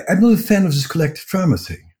 I'm not a fan of this collective trauma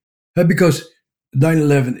thing. Because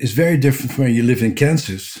 9/11 is very different from when you live in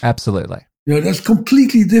Kansas. Absolutely. That's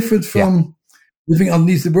completely different from living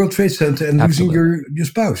underneath the World Trade Center and losing your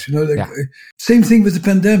spouse. Same thing with the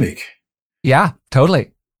pandemic. Yeah,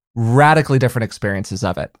 totally. Radically different experiences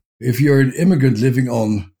of it. If you're an immigrant living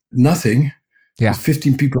on nothing, with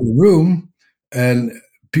 15 people in a room, and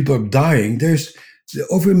people are dying. There's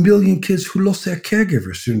over 1 million kids who lost their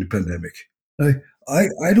caregivers during the pandemic.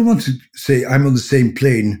 I don't want to say I'm on the same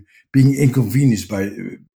plane being inconvenienced by.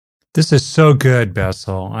 This is so good,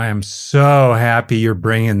 Bessel. I am so happy you're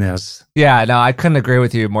bringing this. Yeah, no, I couldn't agree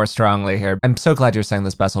with you more strongly here. I'm so glad you're saying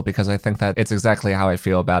this, Bessel, because I think that it's exactly how I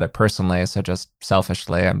feel about it personally. So just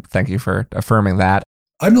selfishly, thank you for affirming that.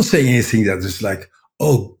 I'm not saying anything that is like,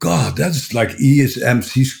 oh God, that's like E is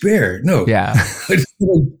MC squared. No. Yeah. I just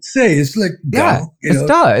want to say it's like, it's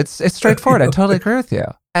duh. It's straightforward. I totally agree with you.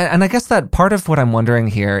 And I guess that part of what I'm wondering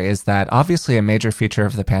here is that obviously a major feature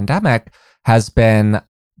of the pandemic has been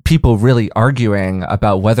people really arguing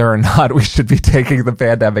about whether or not we should be taking the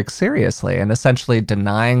pandemic seriously and essentially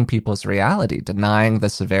denying people's reality, denying the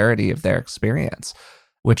severity of their experience,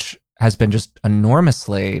 which has been just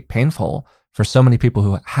enormously painful for so many people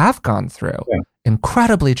who have gone through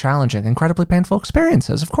incredibly challenging, incredibly painful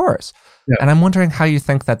experiences, of course. Yeah. And I'm wondering how you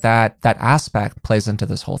think that aspect plays into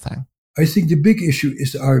this whole thing. I think the big issue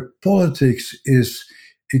is our politics is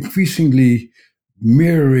increasingly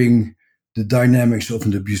mirroring the dynamics of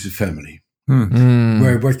an abusive family,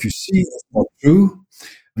 where what you see is not true.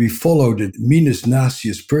 We follow the meanest,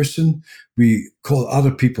 nastiest person. We call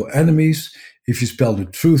other people enemies. If you spell the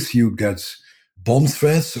truth, you get bomb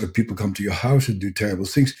threats, or people come to your house and do terrible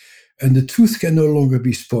things. And the truth can no longer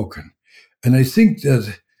be spoken. And I think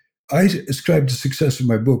that I ascribe the success of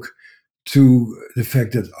my book to the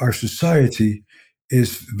fact that our society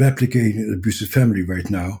is replicating an abusive family right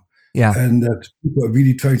now. Yeah. And that people are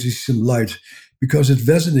really trying to see some light because it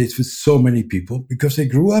resonates with so many people because they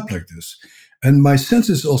grew up like this. And my sense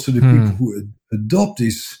is also the people who adopt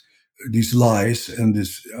these lies and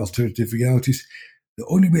these alternative realities, the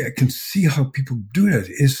only way I can see how people do that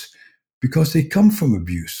is because they come from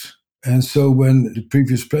abuse. And so when the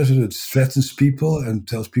previous president threatens people and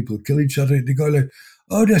tells people to kill each other, they go like,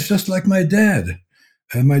 oh, that's just like my dad.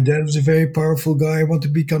 And my dad was a very powerful guy. I want to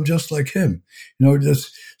become just like him.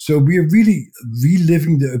 So we are really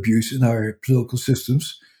reliving the abuse in our political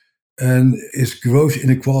systems. And is gross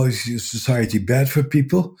inequality in society bad for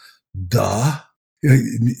people? Duh.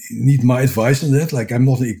 You need my advice on that. Like, I'm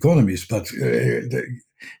not an economist, but it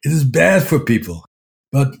is bad for people.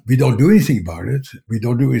 But we don't do anything about it. We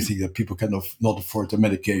don't do anything that people cannot not afford the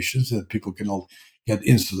medications, that people cannot get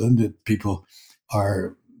insulin, that people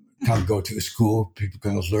can't go to a school, people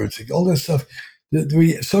cannot learn things, all that stuff.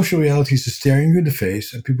 The social realities are staring you in the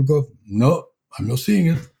face, and people go, no, I'm not seeing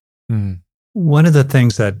it. One of the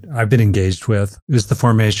things that I've been engaged with is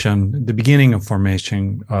the beginning of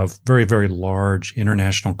formation of very, very large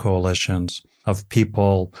international coalitions of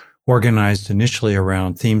people organized initially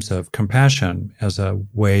around themes of compassion as a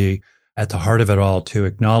way at the heart of it all to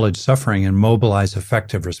acknowledge suffering and mobilize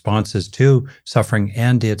effective responses to suffering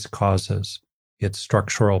and its causes, its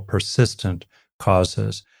structural, persistent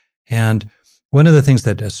causes. And one of the things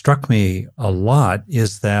that has struck me a lot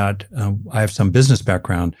is that I have some business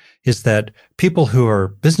background, is that people who are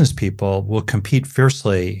business people will compete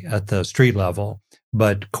fiercely at the street level,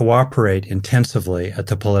 but cooperate intensively at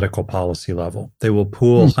the political policy level. They will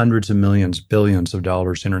pool hundreds of millions, billions of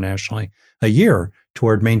dollars internationally a year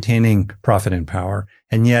toward maintaining profit and power.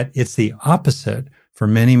 And yet it's the opposite for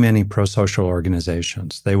many, many pro-social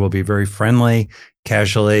organizations. They will be very friendly,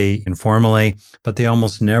 casually, informally, but they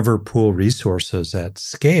almost never pool resources at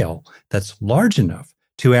scale that's large enough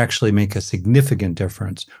to actually make a significant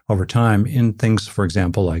difference over time in things, for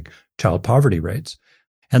example, like child poverty rates.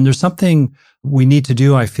 And there's something we need to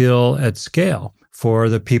do, I feel, at scale for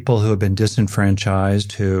the people who have been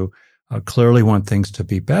disenfranchised, who clearly want things to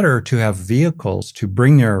be better, to have vehicles to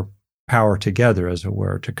bring their power together, as it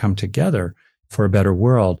were, to come together for a better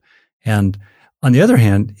world. And on the other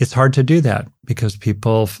hand, it's hard to do that because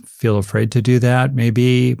people feel afraid to do that.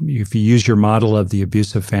 Maybe if you use your model of the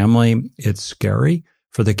abusive family, it's scary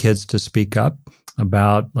for the kids to speak up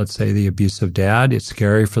about, let's say, the abusive dad. It's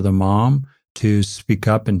scary for the mom to speak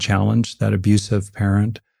up and challenge that abusive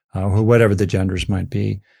parent, or whatever the genders might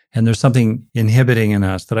be. And there's something inhibiting in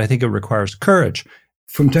us that I think it requires courage.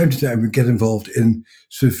 From time to time, we get involved in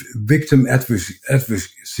sort of victim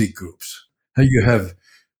advocacy groups. And you have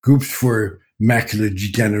groups for macular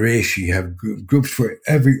degeneration, you have groups for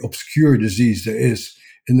every obscure disease there is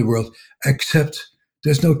in the world, except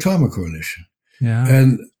there's no trauma coalition. Yeah.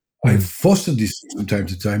 And I foster these things from time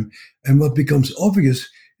to time. And what becomes obvious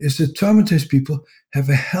is that traumatized people have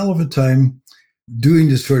a hell of a time doing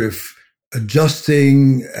this sort of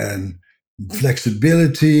adjusting and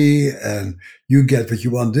flexibility, and you get what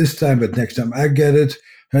you want this time, but next time I get it.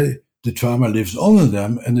 The trauma lives on in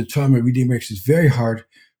them, and the trauma really makes it very hard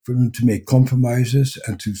for them to make compromises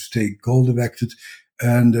and to stay goal-directed.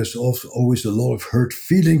 And there's also always a lot of hurt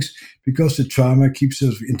feelings because the trauma keeps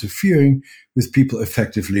sort of interfering with people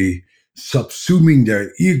effectively subsuming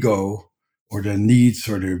their ego or their needs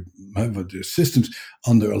or their systems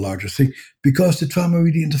under a larger thing, because the trauma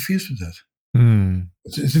really interferes with that.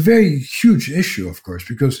 It's a very huge issue, of course,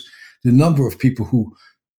 because the number of people who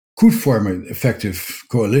could form an effective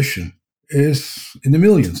coalition is in the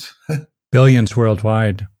millions. Billions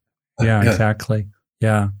worldwide. Yeah, exactly.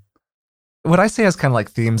 Yeah. What I see as kind of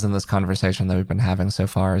like themes in this conversation that we've been having so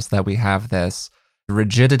far is that we have this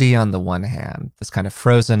rigidity on the one hand, this kind of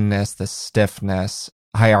frozenness, this stiffness,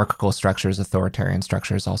 hierarchical structures, authoritarian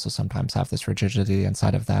structures also sometimes have this rigidity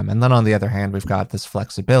inside of them. And then on the other hand, we've got this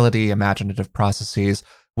flexibility, imaginative processes,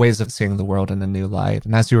 ways of seeing the world in a new light.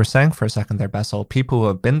 And as you were saying for a second there, Bessel, people who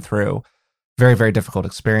have been through very, very difficult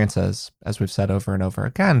experiences, as we've said over and over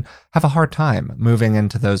again, have a hard time moving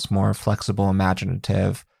into those more flexible,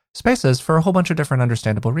 imaginative spaces for a whole bunch of different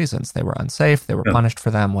understandable reasons. They were unsafe, they were punished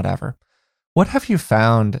for them, whatever. What have you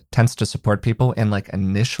found tends to support people in like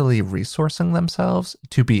initially resourcing themselves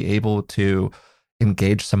to be able to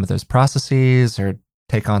engage some of those processes or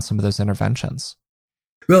take on some of those interventions?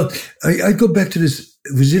 Well, I go back to this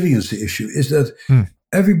resiliency issue, is that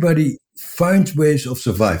everybody finds ways of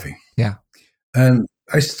surviving. Yeah. And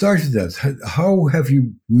I started that. How have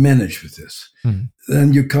you managed with this?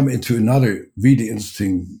 Then you come into another really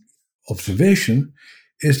interesting observation,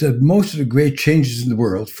 is that most of the great changes in the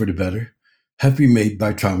world for the better have been made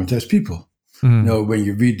by traumatized people. You know, when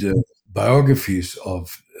you read the biographies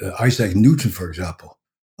of Isaac Newton, for example,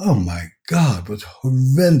 oh my God, what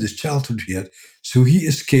horrendous childhood he had. So he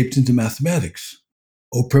escaped into mathematics.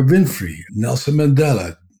 Oprah Winfrey, Nelson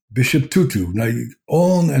Mandela, Bishop Tutu, now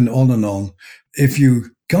on and on and on. If you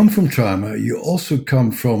come from trauma, you also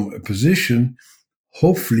come from a position,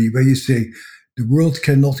 hopefully, where you say, the world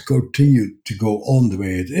cannot continue to go on the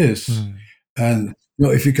way it is. And you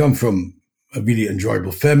know, if you come from a really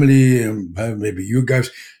enjoyable family, maybe you guys,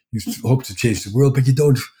 you hope to change the world, but you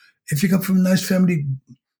don't. If you come from a nice family,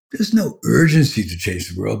 there's no urgency to change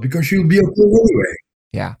the world because you'll be okay anyway.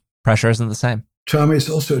 Yeah, pressure isn't the same. Trauma is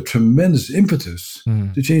also a tremendous impetus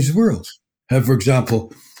to change the world. For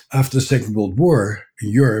example, after the Second World War in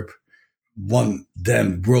Europe, one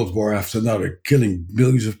damn world war after another, killing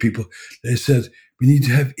millions of people, they said, we need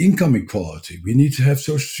to have income equality. We need to have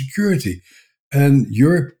social security. And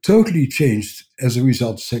Europe totally changed as a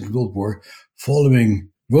result of the Second World War, following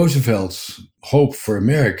Roosevelt's hope for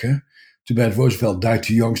America. Too bad Roosevelt died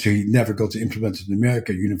too young, so he never got to implement in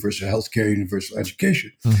America universal healthcare, universal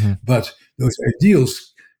education. But those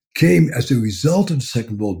ideals came as a result of the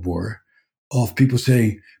Second World War of people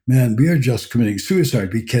saying, man, we are just committing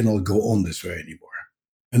suicide. We cannot go on this way anymore.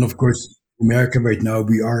 And of course, America right now,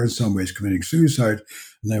 we are in some ways committing suicide.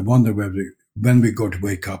 And I wonder whether when we're going to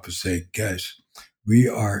wake up and say, guys, we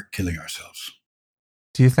are killing ourselves.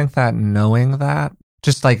 Do you think that knowing that,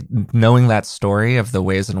 just like knowing that story of the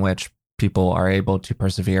ways in which people are able to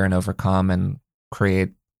persevere and overcome and create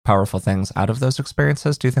powerful things out of those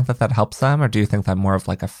experiences, do you think that that helps them? Or do you think that more of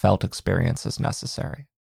like a felt experience is necessary?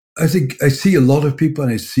 I think I see a lot of people,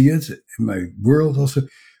 and I see it in my world also,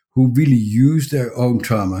 who really use their own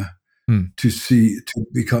trauma to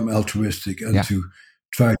become altruistic and to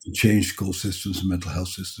try to change school systems and mental health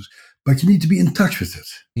systems. But you need to be in touch with it.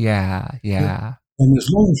 Yeah. And as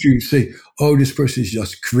long as you say, oh, this person is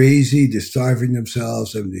just crazy, they're starving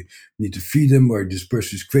themselves and they need to feed them, or this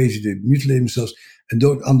person is crazy, they mutilate themselves, and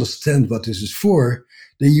don't understand what this is for,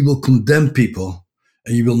 then you will condemn people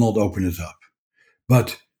and you will not open it up.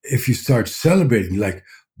 But if you start celebrating, like,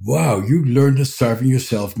 wow, you learned that starving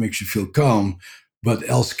yourself makes you feel calm, what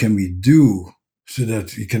else can we do so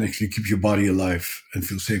that you can actually keep your body alive and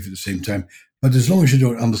feel safe at the same time? But as long as you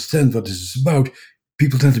don't understand what this is about,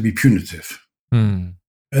 people tend to be punitive. And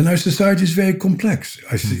our society is very complex.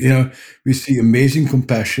 We see amazing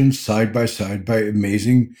compassion side by side by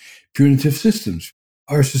amazing punitive systems.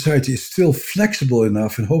 Our society is still flexible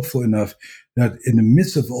enough and hopeful enough that in the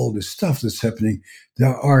midst of all this stuff that's happening,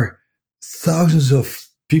 there are thousands of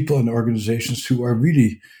people and organizations who are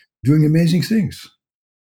really doing amazing things.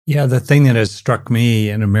 Yeah, the thing that has struck me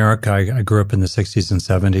in America, I grew up in the 60s and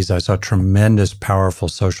 70s. I saw tremendous, powerful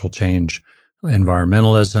social change.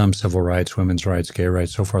 Environmentalism, civil rights, women's rights, gay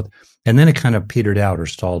rights, so forth. And then it kind of petered out or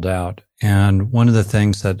stalled out. And one of the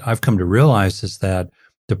things that I've come to realize is that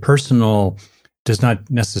the personal does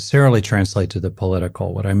not necessarily translate to the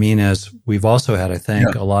political. What I mean is we've also had, I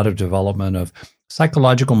think, a lot of development of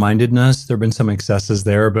psychological mindedness. There have been some excesses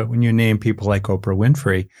there, but when you name people like Oprah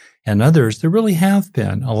Winfrey and others, there really have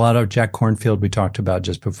been a lot of Jack Kornfield we talked about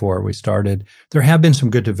just before we started. There have been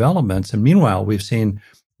some good developments. And meanwhile, we've seen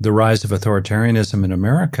the rise of authoritarianism in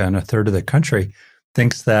America, and a third of the country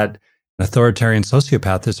thinks that an authoritarian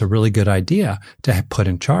sociopath is a really good idea to put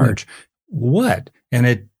in charge. What? And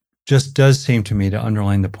it just does seem to me to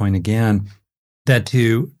underline the point again that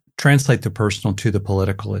to translate the personal to the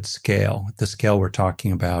political at scale, the scale we're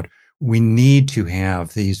talking about, we need to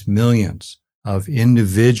have these millions of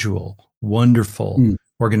individual, wonderful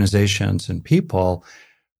organizations and people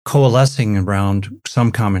coalescing around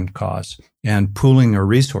some common cause and pooling our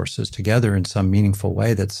resources together in some meaningful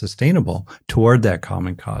way that's sustainable toward that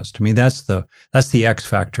common cause. To me, that's the X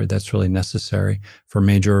factor that's really necessary for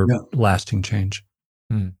major lasting change.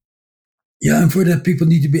 Mm. Yeah, and for that, people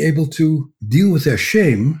need to be able to deal with their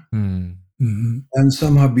shame and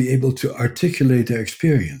somehow be able to articulate their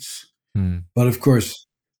experience. But of course,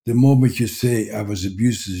 the moment you say, I was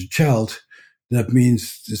abused as a child, that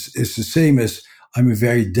means it's the same as I'm a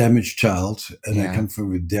very damaged child and I come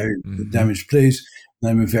from a damaged place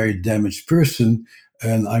and I'm a very damaged person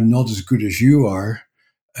and I'm not as good as you are.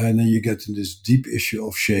 And then you get in this deep issue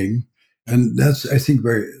of shame. And that's, I think,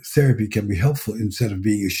 where therapy can be helpful. Instead of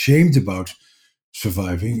being ashamed about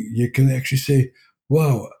surviving, you can actually say,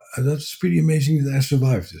 wow, that's pretty amazing that I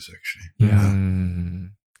survived this, actually.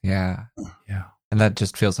 Yeah. And that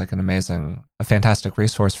just feels like a fantastic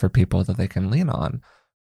resource for people that they can lean on.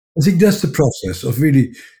 I think that's the process of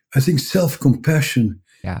really, I think self-compassion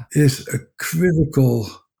is a critical,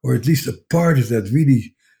 or at least a part of that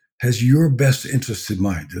really has your best interests in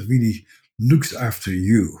mind, that really looks after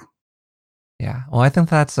you. Yeah. Well, I think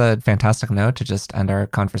that's a fantastic note to just end our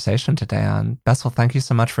conversation today on. Bessel, thank you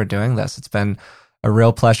so much for doing this. It's been a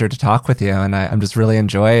real pleasure to talk with you. And I'm just really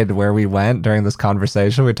enjoyed where we went during this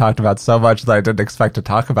conversation. We talked about so much that I didn't expect to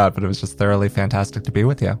talk about, but it was just thoroughly fantastic to be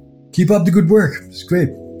with you. Keep up the good work. It's great.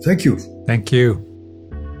 Thank you. Thank you.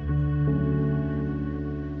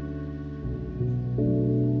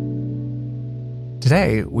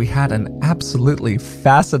 Today, we had an absolutely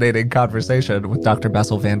fascinating conversation with Dr.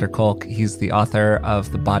 Bessel van der Kolk. He's the author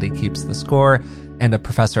of The Body Keeps the Score and a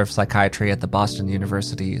professor of psychiatry at the Boston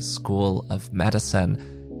University School of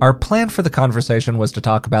Medicine. Our plan for the conversation was to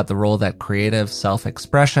talk about the role that creative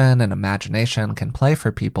self-expression and imagination can play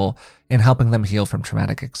for people in helping them heal from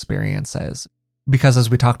traumatic experiences. Because as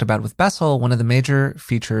we talked about with Bessel, one of the major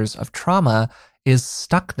features of trauma is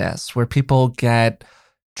stuckness, where people get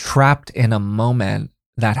trapped in a moment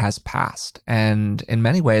that has passed. And in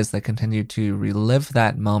many ways, they continue to relive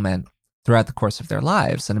that moment throughout the course of their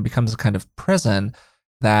lives. And it becomes a kind of prison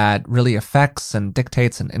that really affects and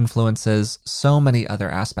dictates and influences so many other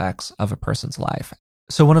aspects of a person's life.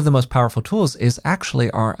 So one of the most powerful tools is actually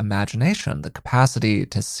our imagination, the capacity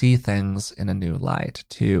to see things in a new light,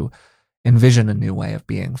 to envision a new way of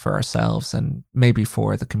being for ourselves and maybe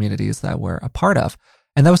for the communities that we're a part of.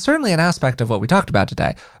 And that was certainly an aspect of what we talked about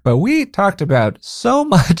today. But we talked about so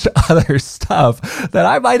much other stuff that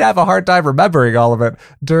I might have a hard time remembering all of it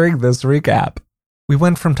during this recap. We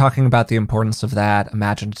went from talking about the importance of that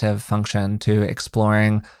imaginative function to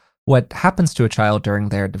exploring what happens to a child during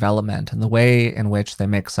their development and the way in which they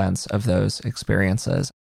make sense of those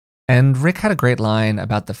experiences. And Rick had a great line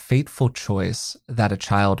about the fateful choice that a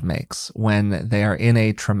child makes when they are in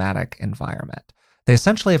a traumatic environment. They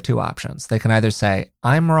essentially have two options. They can either say,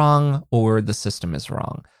 I'm wrong, or the system is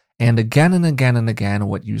wrong. And again and again and again,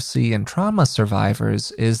 what you see in trauma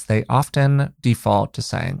survivors is they often default to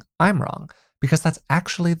saying, I'm wrong, because that's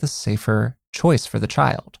actually the safer choice for the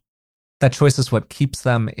child. That choice is what keeps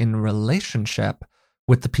them in relationship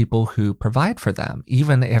with the people who provide for them,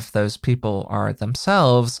 even if those people are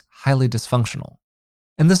themselves highly dysfunctional.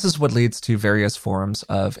 And this is what leads to various forms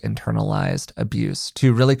of internalized abuse.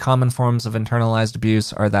 Two really common forms of internalized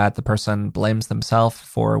abuse are that the person blames themselves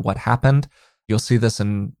for what happened. You'll see this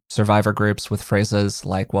in survivor groups with phrases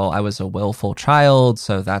like, well, I was a willful child,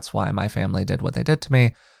 so that's why my family did what they did to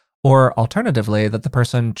me. Or alternatively, that the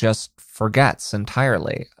person just forgets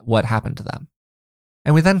entirely what happened to them.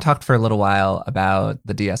 And we then talked for a little while about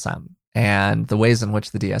the DSM and the ways in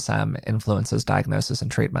which the DSM influences diagnosis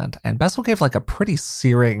and treatment. And Bessel gave like a pretty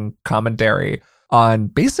searing commentary on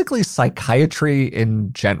basically psychiatry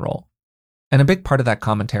in general. And a big part of that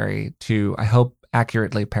commentary, to, I hope,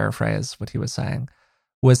 accurately paraphrase what he was saying,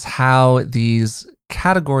 was how these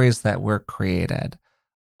categories that were created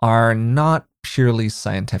are not purely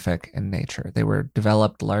scientific in nature. They were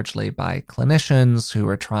developed largely by clinicians who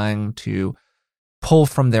are trying to pull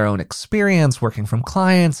from their own experience working from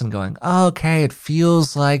clients and going, oh, okay, it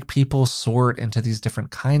feels like people sort into these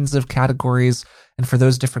different kinds of categories. And for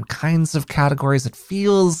those different kinds of categories, it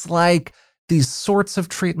feels like these sorts of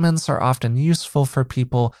treatments are often useful for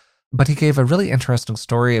people. But he gave a really interesting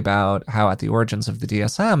story about how at the origins of the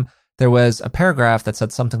DSM, there was a paragraph that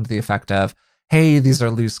said something to the effect of, hey, these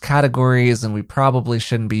are loose categories and we probably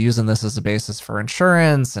shouldn't be using this as a basis for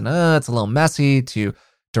insurance. And it's a little messy to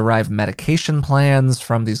derive medication plans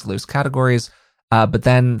from these loose categories. But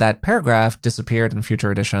then that paragraph disappeared in future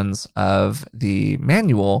editions of the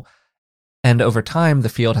manual. And over time, the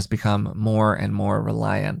field has become more and more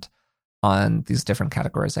reliant on these different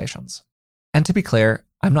categorizations. And to be clear,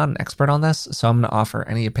 I'm not an expert on this, so I'm going to offer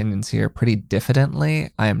any opinions here pretty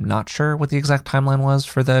diffidently. I am not sure what the exact timeline was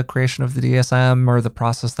for the creation of the DSM or the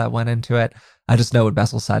process that went into it. I just know what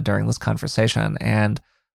Bessel said during this conversation. And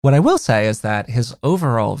what I will say is that his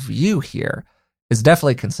overall view here is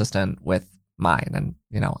definitely consistent with mine. And,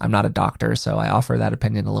 I'm not a doctor, so I offer that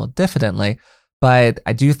opinion a little diffidently. But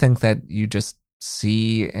I do think that you just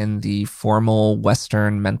see in the formal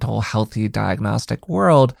Western mental healthy diagnostic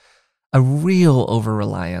world a real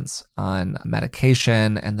over-reliance on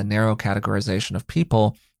medication and the narrow categorization of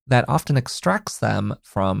people that often extracts them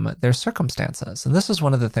from their circumstances. And this is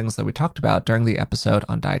one of the things that we talked about during the episode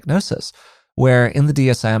on diagnosis, where in the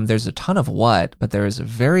DSM, there's a ton of what, but there is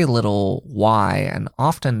very little why and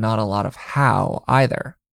often not a lot of how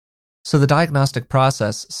either. So the diagnostic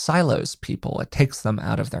process silos people. It takes them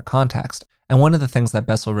out of their context. And one of the things that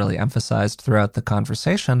Bessel really emphasized throughout the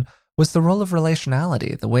conversation was the role of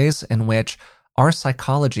relationality, the ways in which our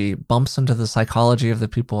psychology bumps into the psychology of the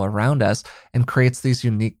people around us and creates these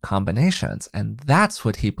unique combinations. And that's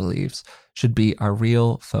what he believes should be our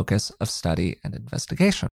real focus of study and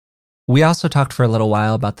investigation. We also talked for a little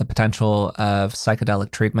while about the potential of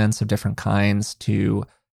psychedelic treatments of different kinds to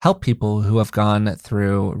help people who have gone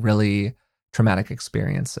through really traumatic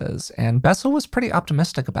experiences. And Bessel was pretty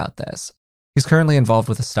optimistic about this. He's currently involved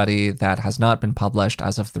with a study that has not been published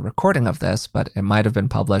as of the recording of this, but it might have been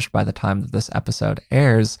published by the time that this episode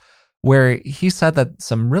airs, where he said that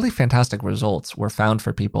some really fantastic results were found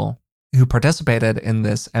for people who participated in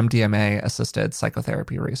this MDMA-assisted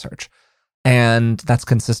psychotherapy research. And that's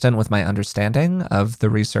consistent with my understanding of the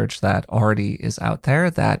research that already is out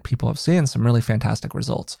there, that people have seen some really fantastic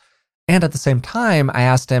results. And at the same time, I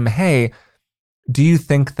asked him, hey, do you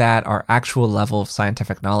think that our actual level of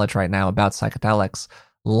scientific knowledge right now about psychedelics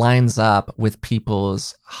lines up with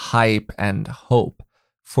people's hype and hope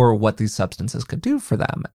for what these substances could do for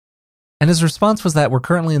them? And his response was that we're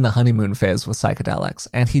currently in the honeymoon phase with psychedelics,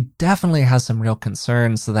 and he definitely has some real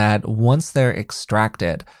concerns that once they're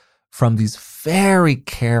extracted from these very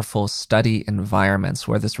careful study environments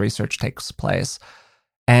where this research takes place,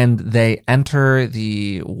 and they enter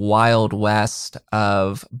the wild west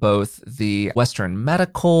of both the Western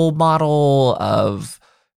medical model of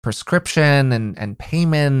prescription and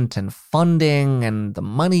payment and funding, and the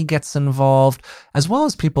money gets involved, as well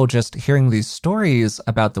as people just hearing these stories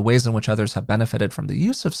about the ways in which others have benefited from the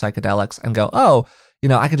use of psychedelics and go, oh,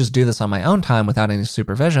 I could just do this on my own time without any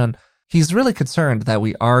supervision. He's really concerned that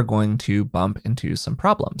we are going to bump into some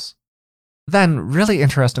problems. Then, really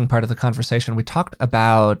interesting part of the conversation, we talked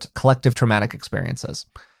about collective traumatic experiences.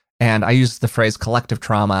 And I used the phrase collective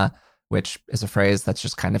trauma, which is a phrase that's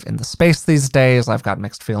just kind of in the space these days. I've got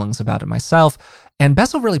mixed feelings about it myself. And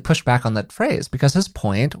Bessel really pushed back on that phrase because his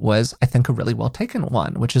point was, I think, a really well taken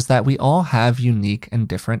one, which is that we all have unique and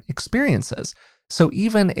different experiences. So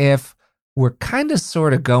even if we're kind of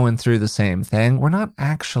sort of going through the same thing, we're not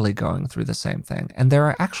actually going through the same thing. And there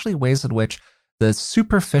are actually ways in which the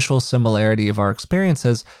superficial similarity of our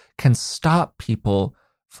experiences can stop people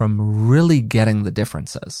from really getting the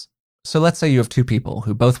differences. So let's say you have two people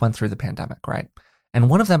who both went through the pandemic, right? And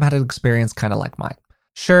one of them had an experience kind of like mine.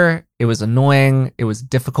 Sure, it was annoying, it was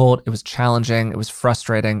difficult, it was challenging, it was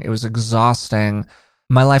frustrating, it was exhausting.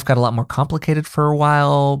 My life got a lot more complicated for a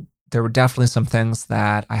while. There were definitely some things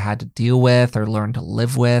that I had to deal with or learn to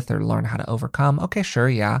live with or learn how to overcome. Okay, sure,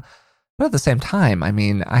 yeah. But at the same time,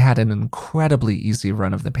 I had an incredibly easy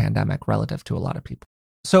run of the pandemic relative to a lot of people.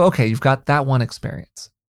 So, okay, you've got that one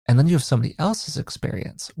experience. And then you have somebody else's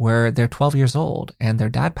experience where they're 12 years old and their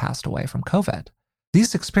dad passed away from COVID.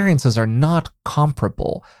 These experiences are not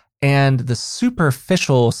comparable. And the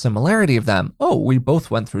superficial similarity of them, oh, we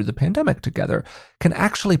both went through the pandemic together, can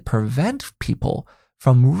actually prevent people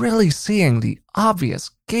from really seeing the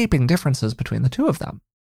obvious gaping differences between the two of them.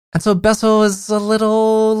 And so Bessel is a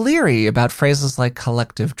little leery about phrases like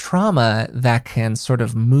collective trauma that can sort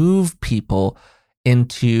of move people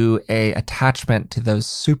into a attachment to those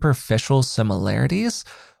superficial similarities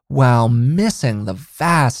while missing the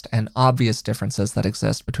vast and obvious differences that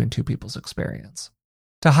exist between two people's experience.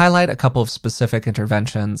 To highlight a couple of specific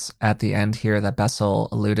interventions at the end here that Bessel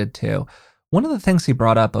alluded to, one of the things he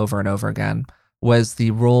brought up over and over again was the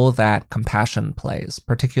role that compassion plays,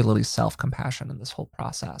 particularly self-compassion in this whole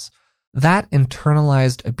process. That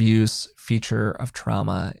internalized abuse feature of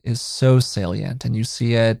trauma is so salient, and you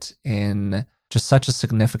see it in just such a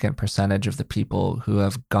significant percentage of the people who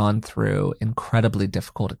have gone through incredibly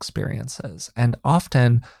difficult experiences. And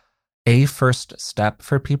often, a first step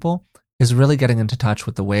for people is really getting into touch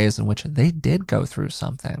with the ways in which they did go through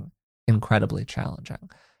something incredibly challenging.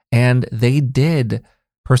 And they did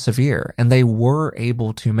persevere, and they were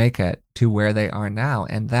able to make it to where they are now.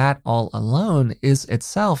 And that all alone is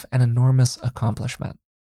itself an enormous accomplishment.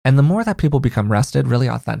 And the more that people become rested really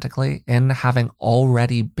authentically in having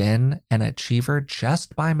already been an achiever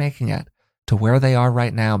just by making it to where they are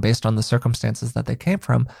right now based on the circumstances that they came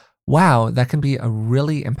from, wow, that can be a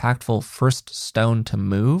really impactful first stone to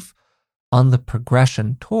move on the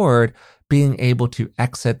progression toward being able to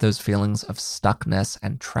exit those feelings of stuckness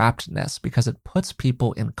and trappedness, because it puts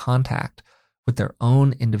people in contact with their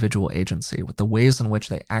own individual agency, with the ways in which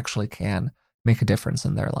they actually can make a difference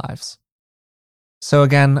in their lives. So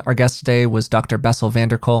again, our guest today was Dr. Bessel van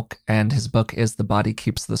der Kolk, and his book is The Body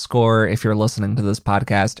Keeps the Score. If you're listening to this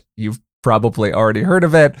podcast, you've probably already heard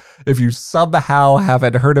of it. If you somehow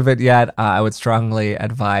haven't heard of it yet, I would strongly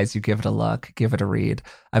advise you give it a look, give it a read.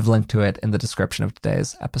 I've linked to it in the description of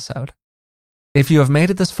today's episode. If you have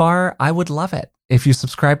made it this far, I would love it if you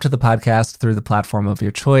subscribe to the podcast through the platform of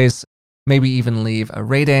your choice. Maybe even leave a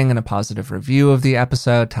rating and a positive review of the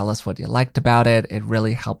episode. Tell us what you liked about it. It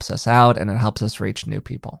really helps us out, and it helps us reach new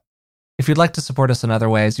people. If you'd like to support us in other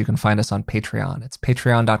ways, you can find us on Patreon. It's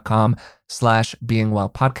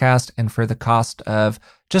patreon.com/beingwellpodcast. And for the cost of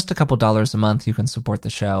just a couple dollars a month, you can support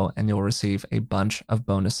the show and you'll receive a bunch of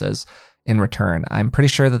bonuses in return. I'm pretty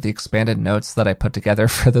sure that the expanded notes that I put together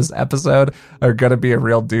for this episode are going to be a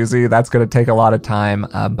real doozy. That's going to take a lot of time,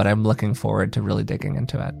 but I'm looking forward to really digging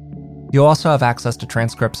into it. You'll also have access to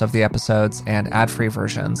transcripts of the episodes and ad-free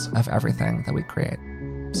versions of everything that we create.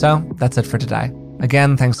 So that's it for today.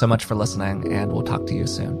 Again, thanks so much for listening, and we'll talk to you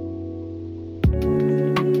soon.